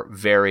are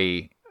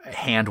very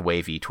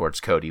hand-wavy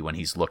towards Cody when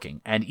he's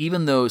looking. And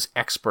even those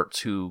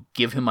experts who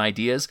give him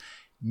ideas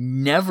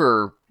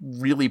never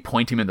really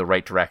point him in the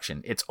right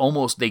direction. It's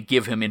almost they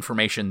give him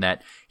information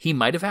that he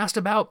might have asked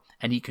about,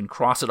 and he can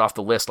cross it off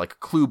the list like a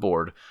clue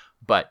board,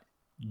 but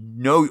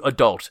no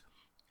adult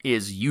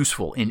is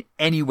useful in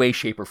any way,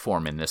 shape, or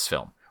form in this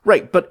film.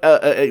 Right, but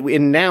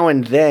in Now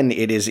and Then,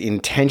 it is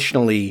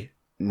intentionally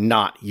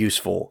not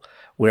useful,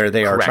 where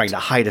they are trying to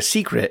hide a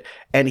secret.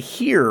 And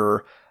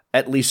here,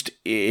 at least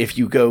if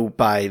you go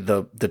by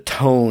the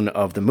tone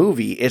of the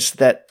movie, it's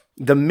that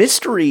the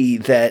mystery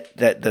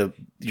that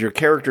your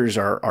characters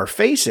are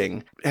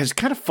facing has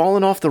kind of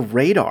fallen off the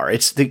radar.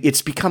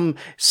 It's become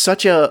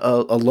such a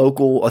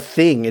local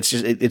thing.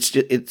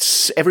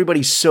 It's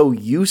everybody's so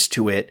used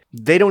to it,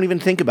 they don't even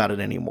think about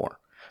it anymore.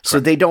 So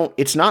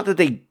it's not that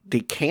they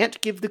can't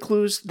give the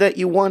clues that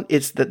you want,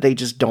 it's that they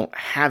just don't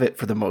have it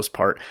for the most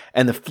part.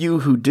 And the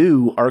few who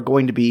do are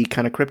going to be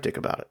kind of cryptic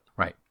about it.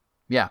 Right.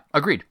 Yeah.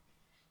 Agreed.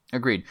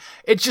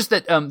 It's just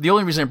that the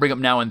only reason I bring up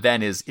Now and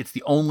Then is it's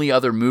the only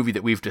other movie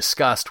that we've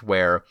discussed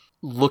where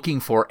looking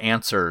for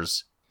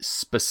answers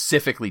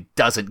specifically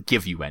doesn't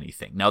give you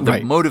anything. Now,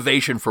 the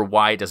motivation for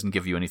why it doesn't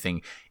give you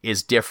anything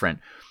is different.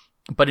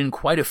 But in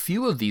quite a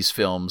few of these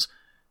films,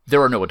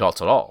 there are no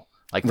adults at all.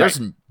 Like,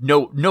 there's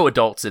no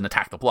adults in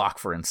Attack the Block,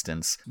 for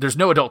instance. There's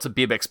no adults in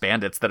BMX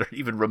Bandits that are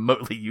even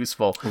remotely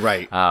useful.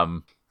 Right.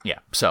 Yeah.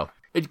 So,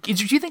 do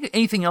you think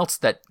anything else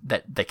that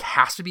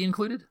has to be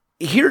included?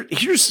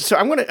 So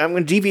I'm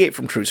gonna deviate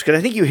from truths because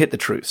I think you hit the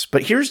truths.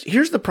 But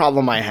here's the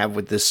problem I have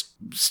with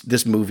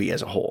this movie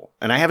as a whole,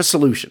 and I have a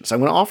solution. So I'm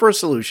going to offer a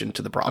solution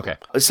to the problem. Okay.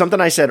 It's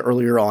something I said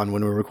earlier on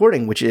when we were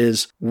recording, which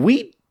is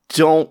we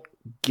don't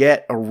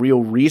get a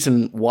real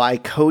reason why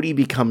Cody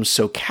becomes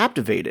so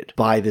captivated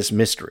by this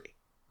mystery.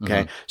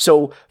 Okay.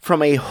 So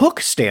from a hook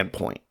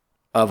standpoint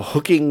of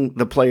hooking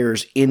the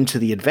players into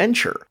the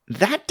adventure,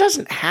 that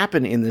doesn't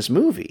happen in this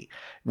movie.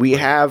 We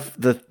have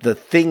the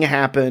thing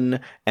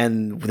happen,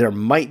 and there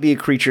might be a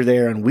creature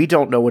there, and we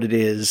don't know what it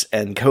is,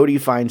 and Cody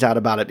finds out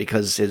about it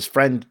because his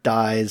friend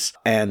dies,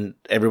 and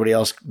everybody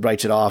else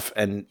writes it off,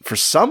 and for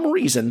some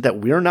reason that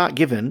we're not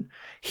given,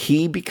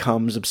 he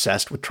becomes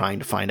obsessed with trying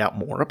to find out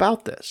more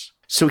about this.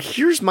 So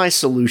here's my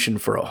solution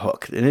for a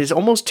hook. And it's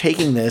almost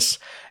taking this,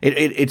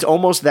 it's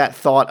almost that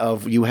thought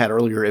of you had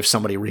earlier if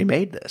somebody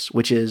remade this,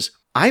 which is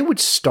I would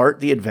start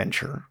the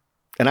adventure,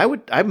 and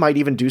I might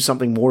even do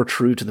something more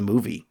true to the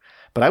movie,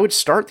 but I would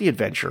start the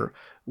adventure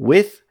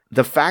with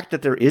the fact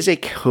that there is a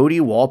Cody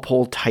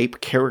Walpole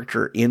type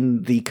character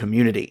in the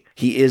community.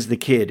 He is the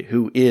kid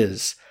who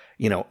is,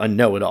 a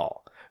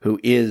know-it-all, who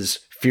is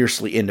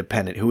fiercely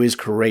independent, who is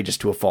courageous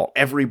to a fault.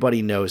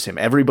 Everybody knows him.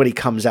 Everybody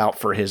comes out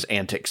for his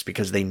antics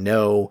because they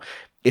know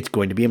it's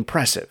going to be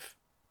impressive.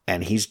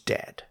 And he's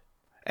dead.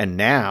 And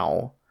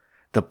now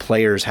the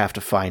players have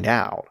to find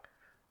out.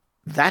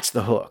 That's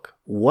the hook.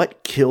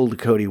 What killed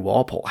Cody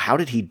Walpole? How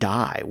did he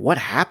die? What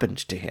happened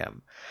to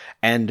him?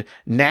 And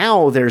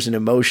now there's an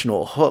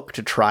emotional hook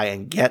to try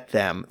and get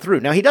them through.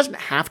 Now, he doesn't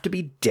have to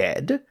be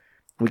dead.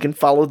 We can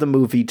follow the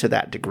movie to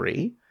that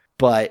degree.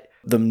 But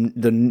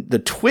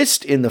the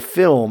twist in the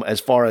film, as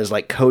far as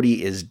like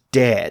Cody is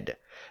dead,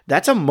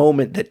 that's a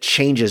moment that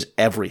changes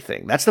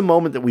everything. That's the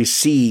moment that we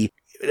see.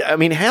 I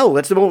mean, hell,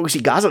 that's the moment we see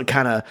Goslin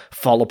kind of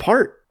fall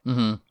apart.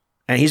 Mm-hmm.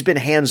 And he's been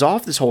hands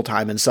off this whole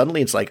time. And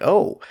suddenly it's like,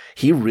 oh,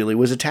 he really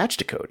was attached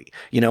to Cody,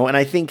 And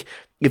I think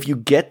if you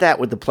get that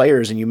with the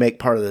players and you make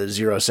part of the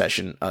zero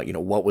session,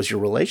 what was your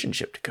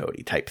relationship to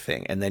Cody type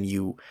thing? And then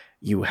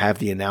you have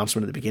the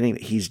announcement at the beginning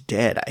that he's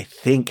dead. I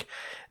think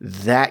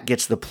that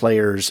gets the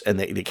players and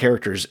the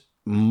characters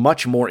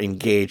much more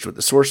engaged with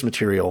the source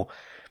material.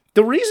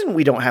 The reason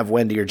we don't have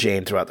Wendy or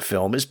Jane throughout the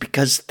film is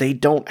because they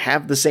don't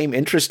have the same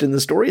interest in the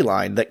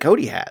storyline that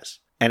Cody has.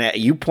 And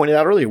you pointed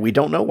out earlier, we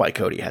don't know why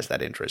Cody has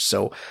that interest.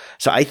 So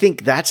I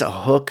think that's a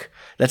hook.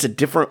 That's a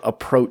different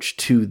approach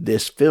to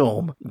this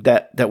film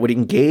that would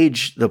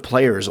engage the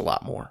players a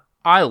lot more.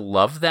 I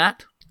love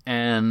that.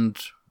 And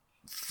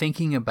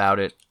thinking about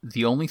it,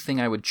 the only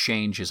thing I would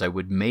change is I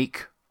would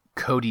make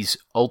Cody's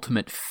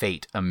ultimate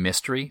fate a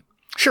mystery.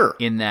 Sure.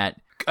 In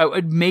that I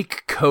would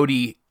make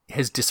Cody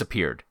has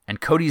disappeared, and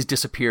Cody's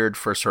disappeared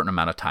for a certain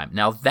amount of time.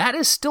 Now, that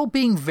is still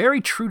being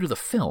very true to the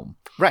film.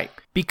 Right.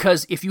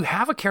 Because if you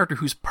have a character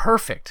who's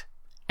perfect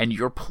and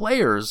your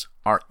players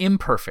are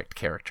imperfect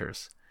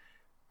characters,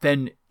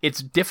 then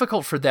it's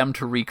difficult for them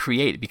to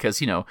recreate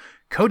because,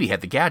 Cody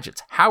had the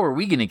gadgets. How are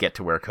we going to get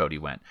to where Cody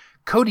went?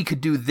 Cody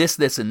could do this,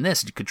 this, and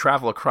this. You could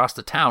travel across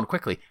the town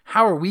quickly.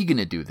 How are we going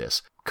to do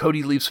this?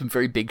 Cody leaves some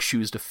very big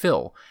shoes to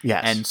fill.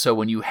 Yes. And so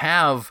when you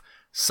have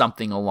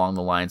something along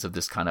the lines of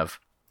this kind of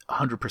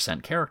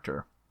 100%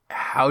 character,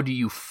 how do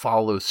you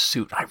follow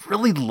suit? I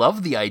really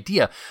love the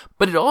idea,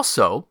 but it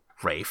also,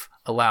 Rafe,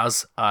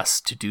 allows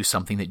us to do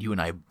something that you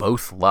and I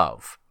both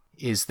love,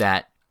 is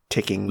that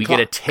we get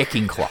a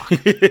ticking clock.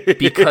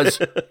 Because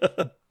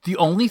the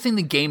only thing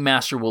the Game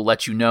Master will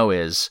let you know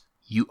is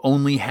you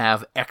only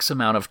have X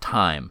amount of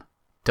time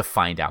to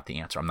find out the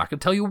answer. I'm not going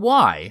to tell you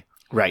why.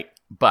 Right.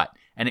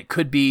 And it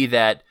could be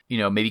that,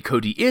 maybe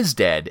Cody is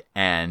dead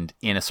and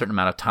in a certain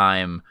amount of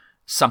time,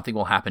 something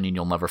will happen and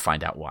you'll never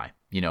find out why.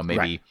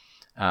 Maybe,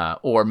 right.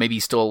 Or maybe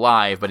he's still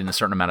alive, but in a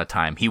certain amount of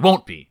time, he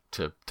won't be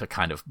to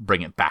kind of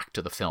bring it back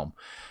to the film.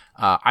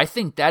 I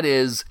think that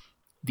is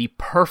the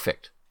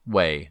perfect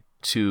way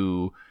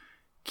to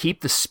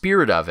keep the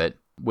spirit of it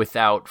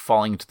without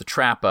falling into the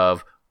trap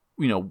of,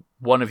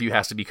 one of you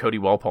has to be Cody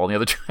Walpole and the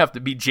other two have to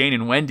be Jane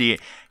and Wendy.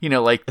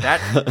 Like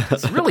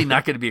that's really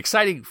not going to be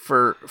exciting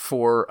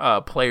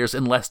for players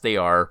unless they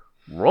are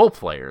role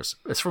players.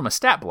 As from a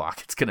stat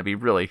block, it's going to be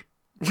really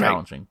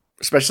challenging. Right.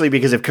 Especially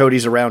because if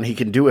Cody's around, he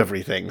can do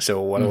everything.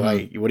 So what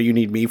do you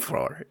need me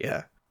for?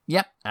 Yeah.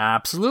 Yep,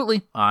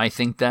 absolutely. I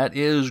think that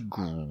is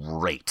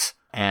great.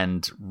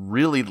 And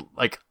really,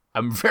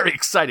 I'm very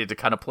excited to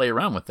kind of play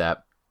around with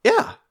that.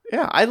 Yeah,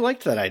 I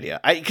liked that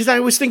idea. Because I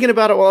was thinking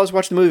about it while I was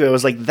watching the movie. I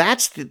was like,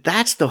 that's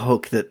the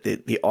hook that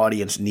the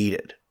audience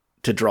needed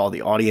to draw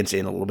the audience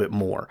in a little bit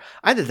more.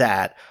 Either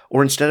that,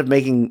 or instead of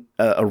making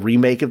a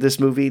remake of this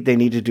movie, they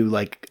need to do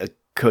like a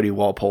Cody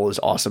Walpole's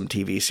awesome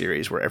TV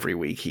series where every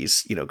week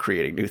he's,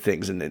 creating new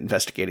things and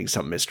investigating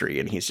some mystery,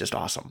 and he's just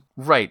awesome.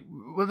 Right.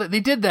 Well, they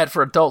did that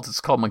for adults.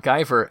 It's called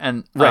MacGyver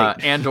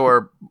and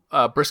or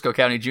Briscoe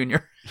County Jr.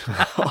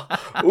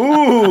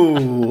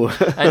 Ooh.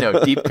 I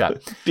know, deep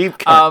cut. Deep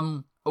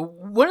cut.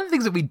 One of the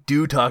things that we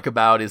do talk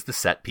about is the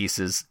set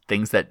pieces,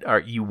 things that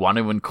you want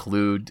to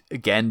include,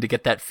 again, to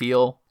get that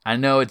feel. I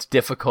know it's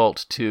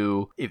difficult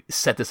to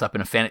set this up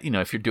in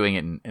if you're doing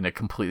it in a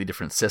completely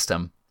different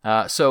system.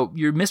 So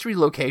your mystery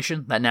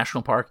location, that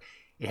national park,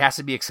 it has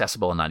to be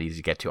accessible and not easy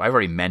to get to. I've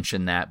already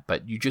mentioned that,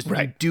 but you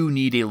do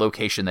need a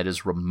location that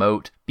is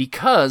remote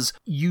because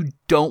you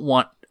don't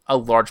want a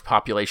large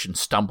population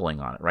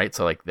stumbling on it, right?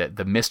 So like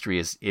the mystery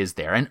is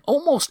there. And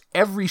almost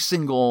every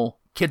single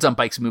Kids on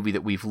Bikes movie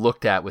that we've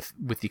looked at, with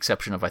the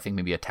exception of, I think,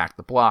 maybe Attack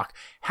the Block,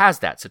 has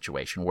that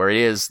situation where it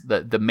is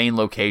the main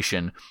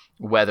location,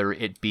 whether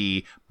it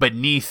be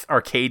beneath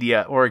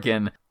Arcadia,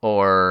 Oregon,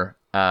 or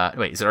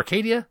wait, is it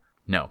Arcadia?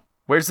 No.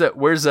 Where's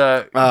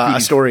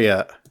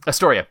Astoria?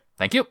 Astoria.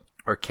 Thank you.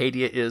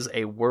 Arcadia is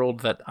a world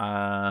that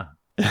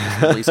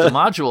released a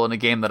module in a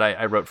game that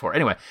I wrote for.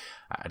 Anyway,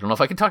 I don't know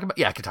if I can talk about.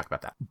 Yeah, I can talk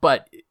about that.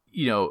 But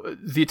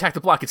the Attack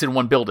the Block, it's in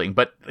one building,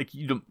 but like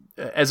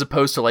as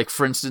opposed to, like,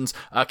 for instance,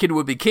 Kid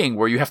Would Be King,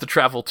 where you have to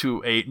travel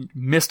to a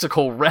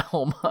mystical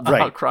realm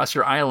across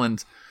your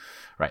island.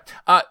 Right.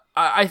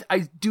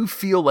 I do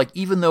feel like,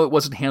 even though it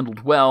wasn't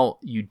handled well,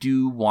 you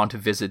do want to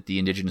visit the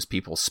indigenous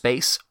people's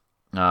space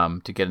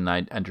to get an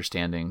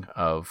understanding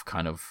of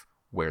kind of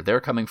where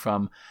they're coming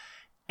from.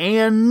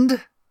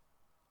 And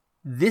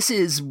this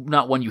is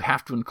not one you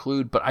have to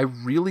include, but I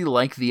really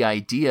like the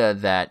idea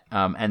that,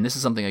 and this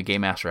is something a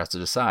game master has to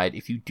decide,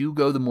 if you do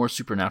go the more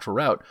supernatural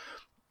route,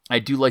 I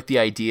do like the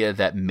idea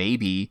that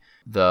maybe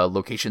the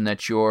location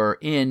that you're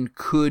in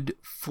could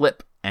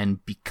flip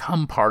and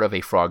become part of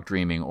a frog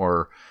dreaming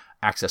or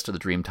access to the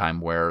dream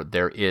time, where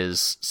there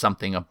is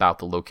something about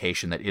the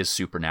location that is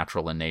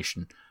supernatural in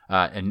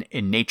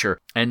nature,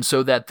 and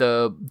so that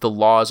the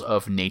laws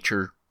of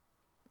nature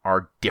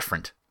are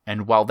different.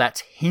 And while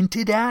that's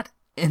hinted at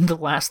in the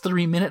last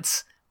 3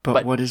 minutes,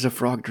 but what is a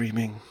frog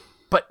dreaming?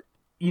 But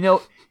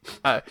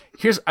I'm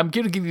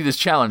going to give you this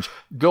challenge.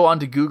 Go on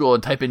to Google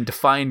and type in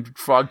 "define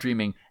frog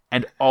dreaming,"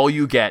 and all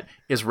you get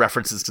is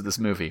references to this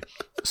movie.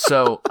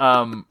 So,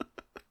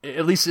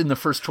 at least in the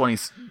first 20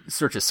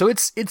 searches. So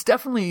it's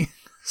definitely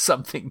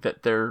something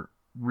that they're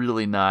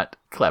really not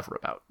clever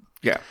about.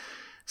 Yeah.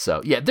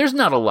 So yeah, there's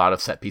not a lot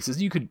of set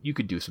pieces. You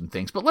could do some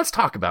things, but let's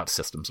talk about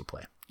systems of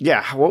play.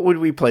 Yeah, what would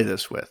we play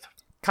this with?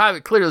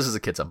 Clearly, this is a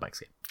Kids on Bikes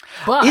game.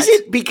 But is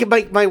it?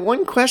 Because my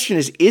one question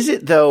is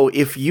it though?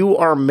 If you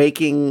are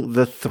making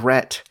the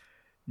threat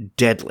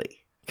deadly.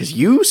 Because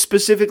you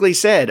specifically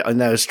said in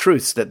those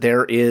truths that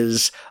there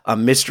is a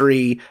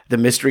mystery. The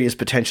mystery is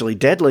potentially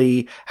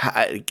deadly.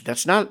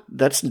 That's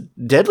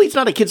deadly. It's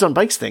not a Kids on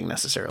Bikes thing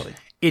necessarily.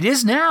 It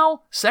is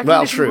now. Second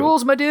edition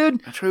rules, my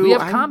dude. True. We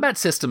have combat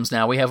systems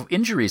now. We have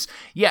injuries.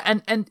 Yeah,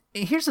 and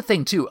here's the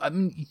thing too. I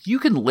mean, you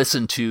can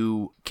listen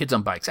to Kids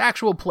on Bikes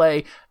actual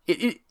play.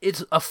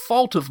 It's a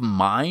fault of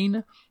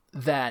mine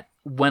that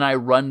when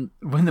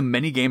the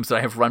many games that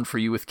I have run for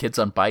you with Kids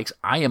on Bikes,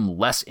 I am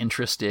less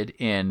interested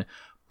in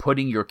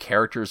putting your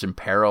characters in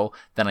peril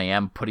than I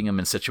am putting them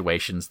in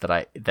situations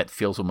that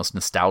feels almost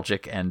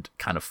nostalgic and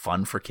kind of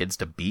fun for kids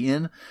to be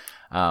in.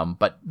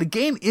 But the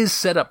game is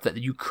set up that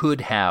you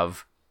could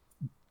have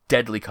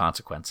deadly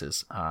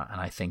consequences,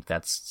 and I think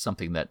that's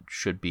something that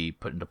should be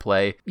put into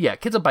play. Yeah,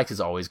 Kids on Bikes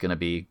is always going to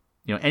be,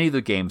 any of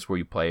the games where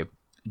you play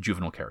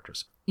juvenile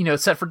characters.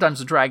 It's set for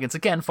Dungeons & Dragons,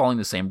 again, following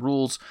the same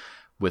rules,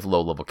 with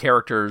low-level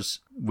characters,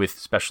 with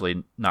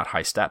especially not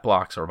high stat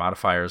blocks or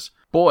modifiers.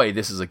 Boy,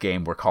 this is a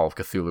game where Call of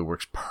Cthulhu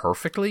works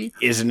perfectly.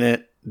 Isn't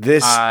it?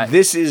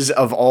 This is,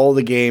 of all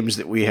the games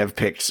that we have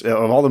picked,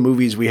 of all the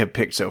movies we have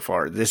picked so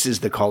far, this is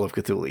the Call of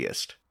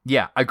Cthulhuiest.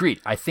 Yeah, agreed.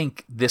 I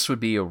think this would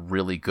be a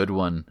really good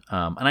one.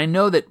 And I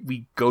know that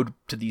we go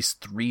to these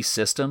 3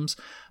 systems,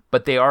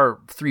 but they are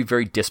 3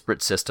 very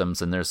disparate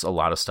systems, and there's a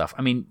lot of stuff.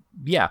 I mean,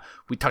 yeah,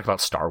 we talked about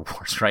Star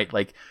Wars, right?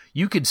 Like,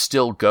 you could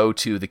still go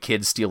to the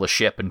kids steal a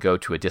ship and go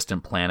to a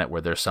distant planet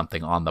where there's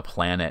something on the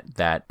planet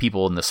that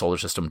people in the solar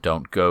system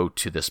don't go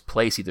to this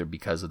place, either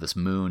because of this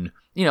moon.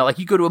 Like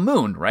you go to a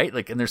moon, right?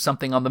 Like, and there's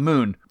something on the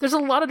moon. There's a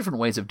lot of different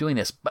ways of doing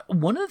this. But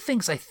one of the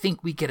things I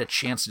think we get a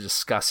chance to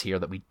discuss here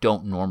that we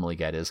don't normally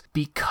get is,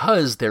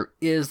 because there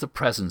is the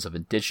presence of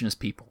indigenous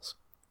peoples,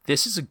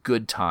 this is a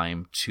good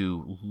time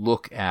to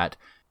look at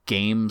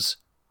games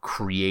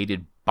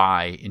created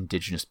by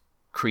indigenous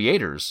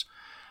creators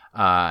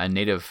and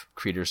native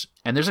creators.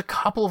 And there's a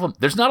couple of them.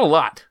 There's not a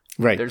lot.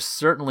 Right. There's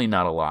certainly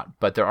not a lot,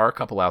 but there are a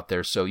couple out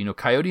there. So,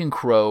 Coyote and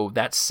Crow,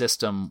 that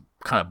system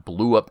kind of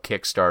blew up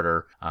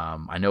Kickstarter.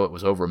 I know it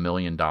was over $1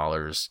 million.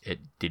 It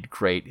did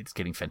great. It's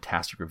getting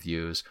fantastic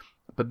reviews.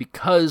 But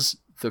because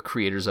the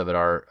creators of it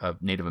are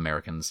Native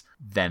Americans,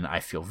 then I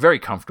feel very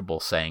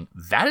comfortable saying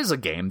that is a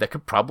game that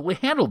could probably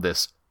handle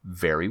this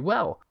very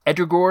well.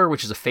 Edragor,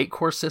 which is a Fate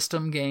Core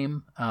system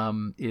game,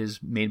 is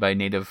made by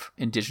native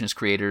indigenous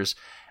creators.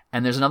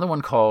 And there's another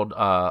one called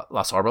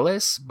Los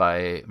Arboles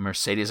by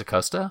Mercedes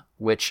Acosta,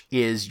 which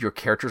is your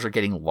characters are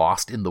getting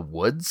lost in the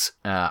woods.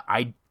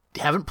 I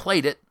haven't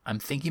played it. I'm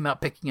thinking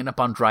about picking it up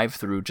on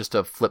drive-thru just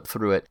to flip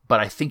through it, but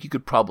I think you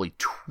could probably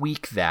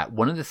tweak that.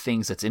 One of the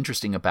things that's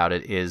interesting about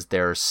it is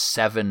there's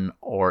 7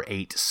 or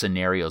 8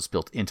 scenarios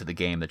built into the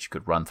game that you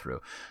could run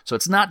through. So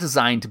it's not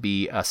designed to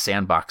be a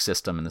sandbox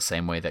system in the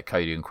same way that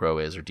Coyote and Crow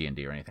is, or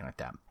D&D or anything like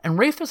that. And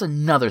Rafe, there's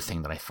another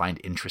thing that I find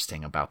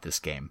interesting about this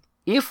game.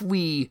 If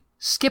we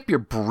skip your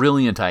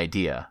brilliant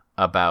idea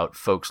about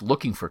folks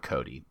looking for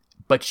Cody,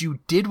 but you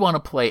did want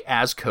to play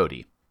as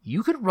Cody,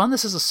 you could run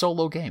this as a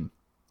solo game.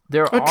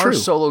 There are true.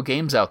 solo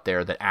games out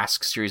there that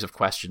ask series of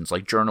questions,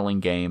 like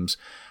journaling games.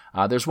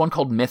 There's one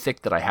called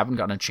Mythic that I haven't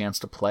gotten a chance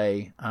to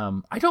play.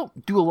 I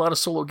don't do a lot of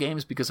solo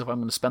games because if I'm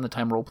going to spend the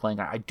time role-playing,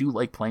 I do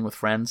like playing with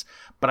friends,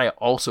 but I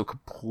also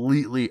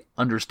completely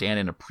understand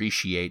and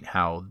appreciate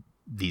how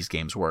these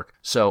games work.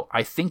 So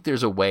I think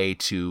there's a way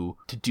to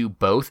do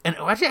both. And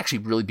what would actually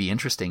really be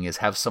interesting is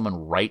have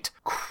someone write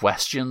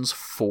questions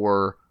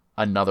for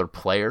another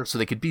player, so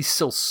they could be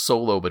still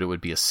solo, but it would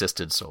be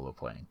assisted solo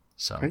playing.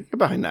 So I get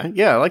behind that.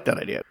 Yeah, I like that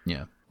idea.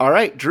 Yeah. All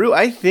right, Drew,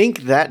 I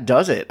think that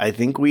does it. I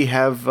think we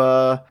have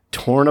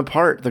torn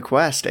apart the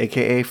quest,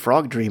 aka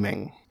Frog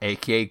Dreaming.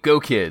 AKA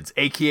Go Kids,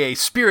 AKA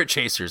Spirit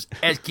Chasers,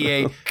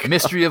 AKA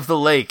Mystery of the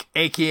Lake,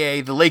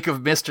 AKA The Lake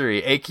of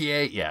Mystery,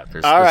 AKA, yeah,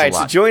 there's All right, a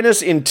lot. so join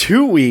us in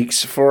 2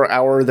 weeks for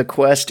our The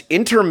Quest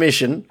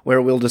intermission,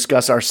 where we'll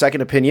discuss our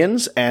second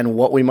opinions and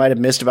what we might have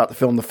missed about the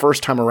film the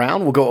first time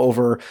around. We'll go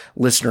over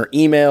listener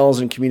emails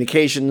and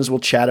communications.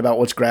 We'll chat about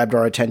what's grabbed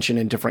our attention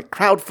in different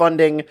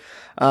crowdfunding.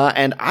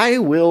 And I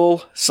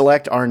will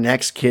select our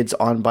next Kids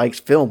on Bikes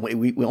film.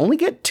 We only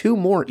get 2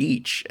 more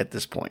each at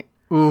this point.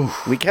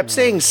 Oof, we kept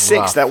saying 6.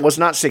 rough. That was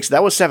not 6.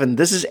 That was 7.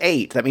 This is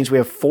 8. That means we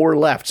have 4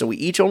 left. So we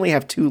each only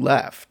have 2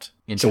 left.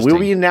 So we'll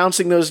be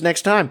announcing those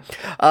next time.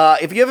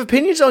 If you have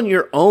opinions on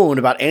your own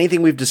about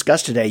anything we've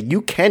discussed today,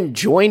 you can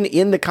join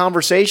in the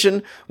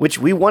conversation, which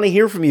we want to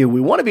hear from you. We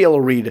want to be able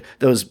to read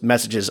those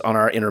messages on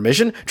our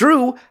intermission.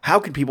 Drew, how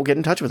can people get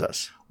in touch with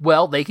us?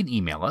 Well, they can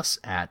email us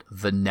at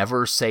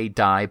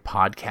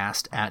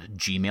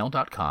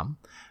theneversaydie@gmail.com.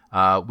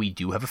 We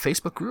do have a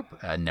Facebook group,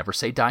 Never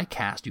Say Die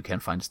Cast. You can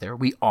find us there.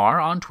 We are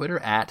on Twitter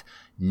at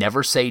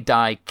Never Say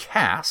Die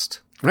Cast.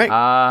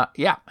 Right.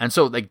 Yeah. And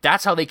so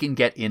that's how they can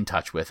get in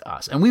touch with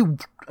us. And we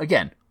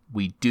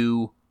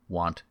do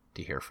want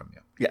to hear from you.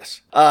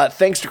 Yes.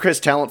 Thanks to Chris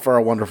Talent for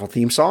our wonderful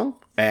theme song.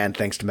 And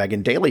thanks to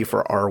Megan Daly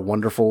for our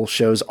wonderful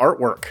show's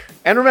artwork.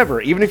 And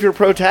remember, even if your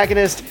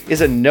protagonist is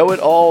a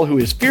know-it-all who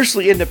is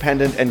fiercely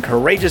independent and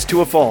courageous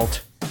to a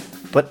fault,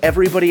 but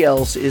everybody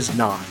else is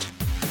not,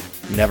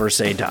 never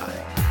say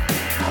die.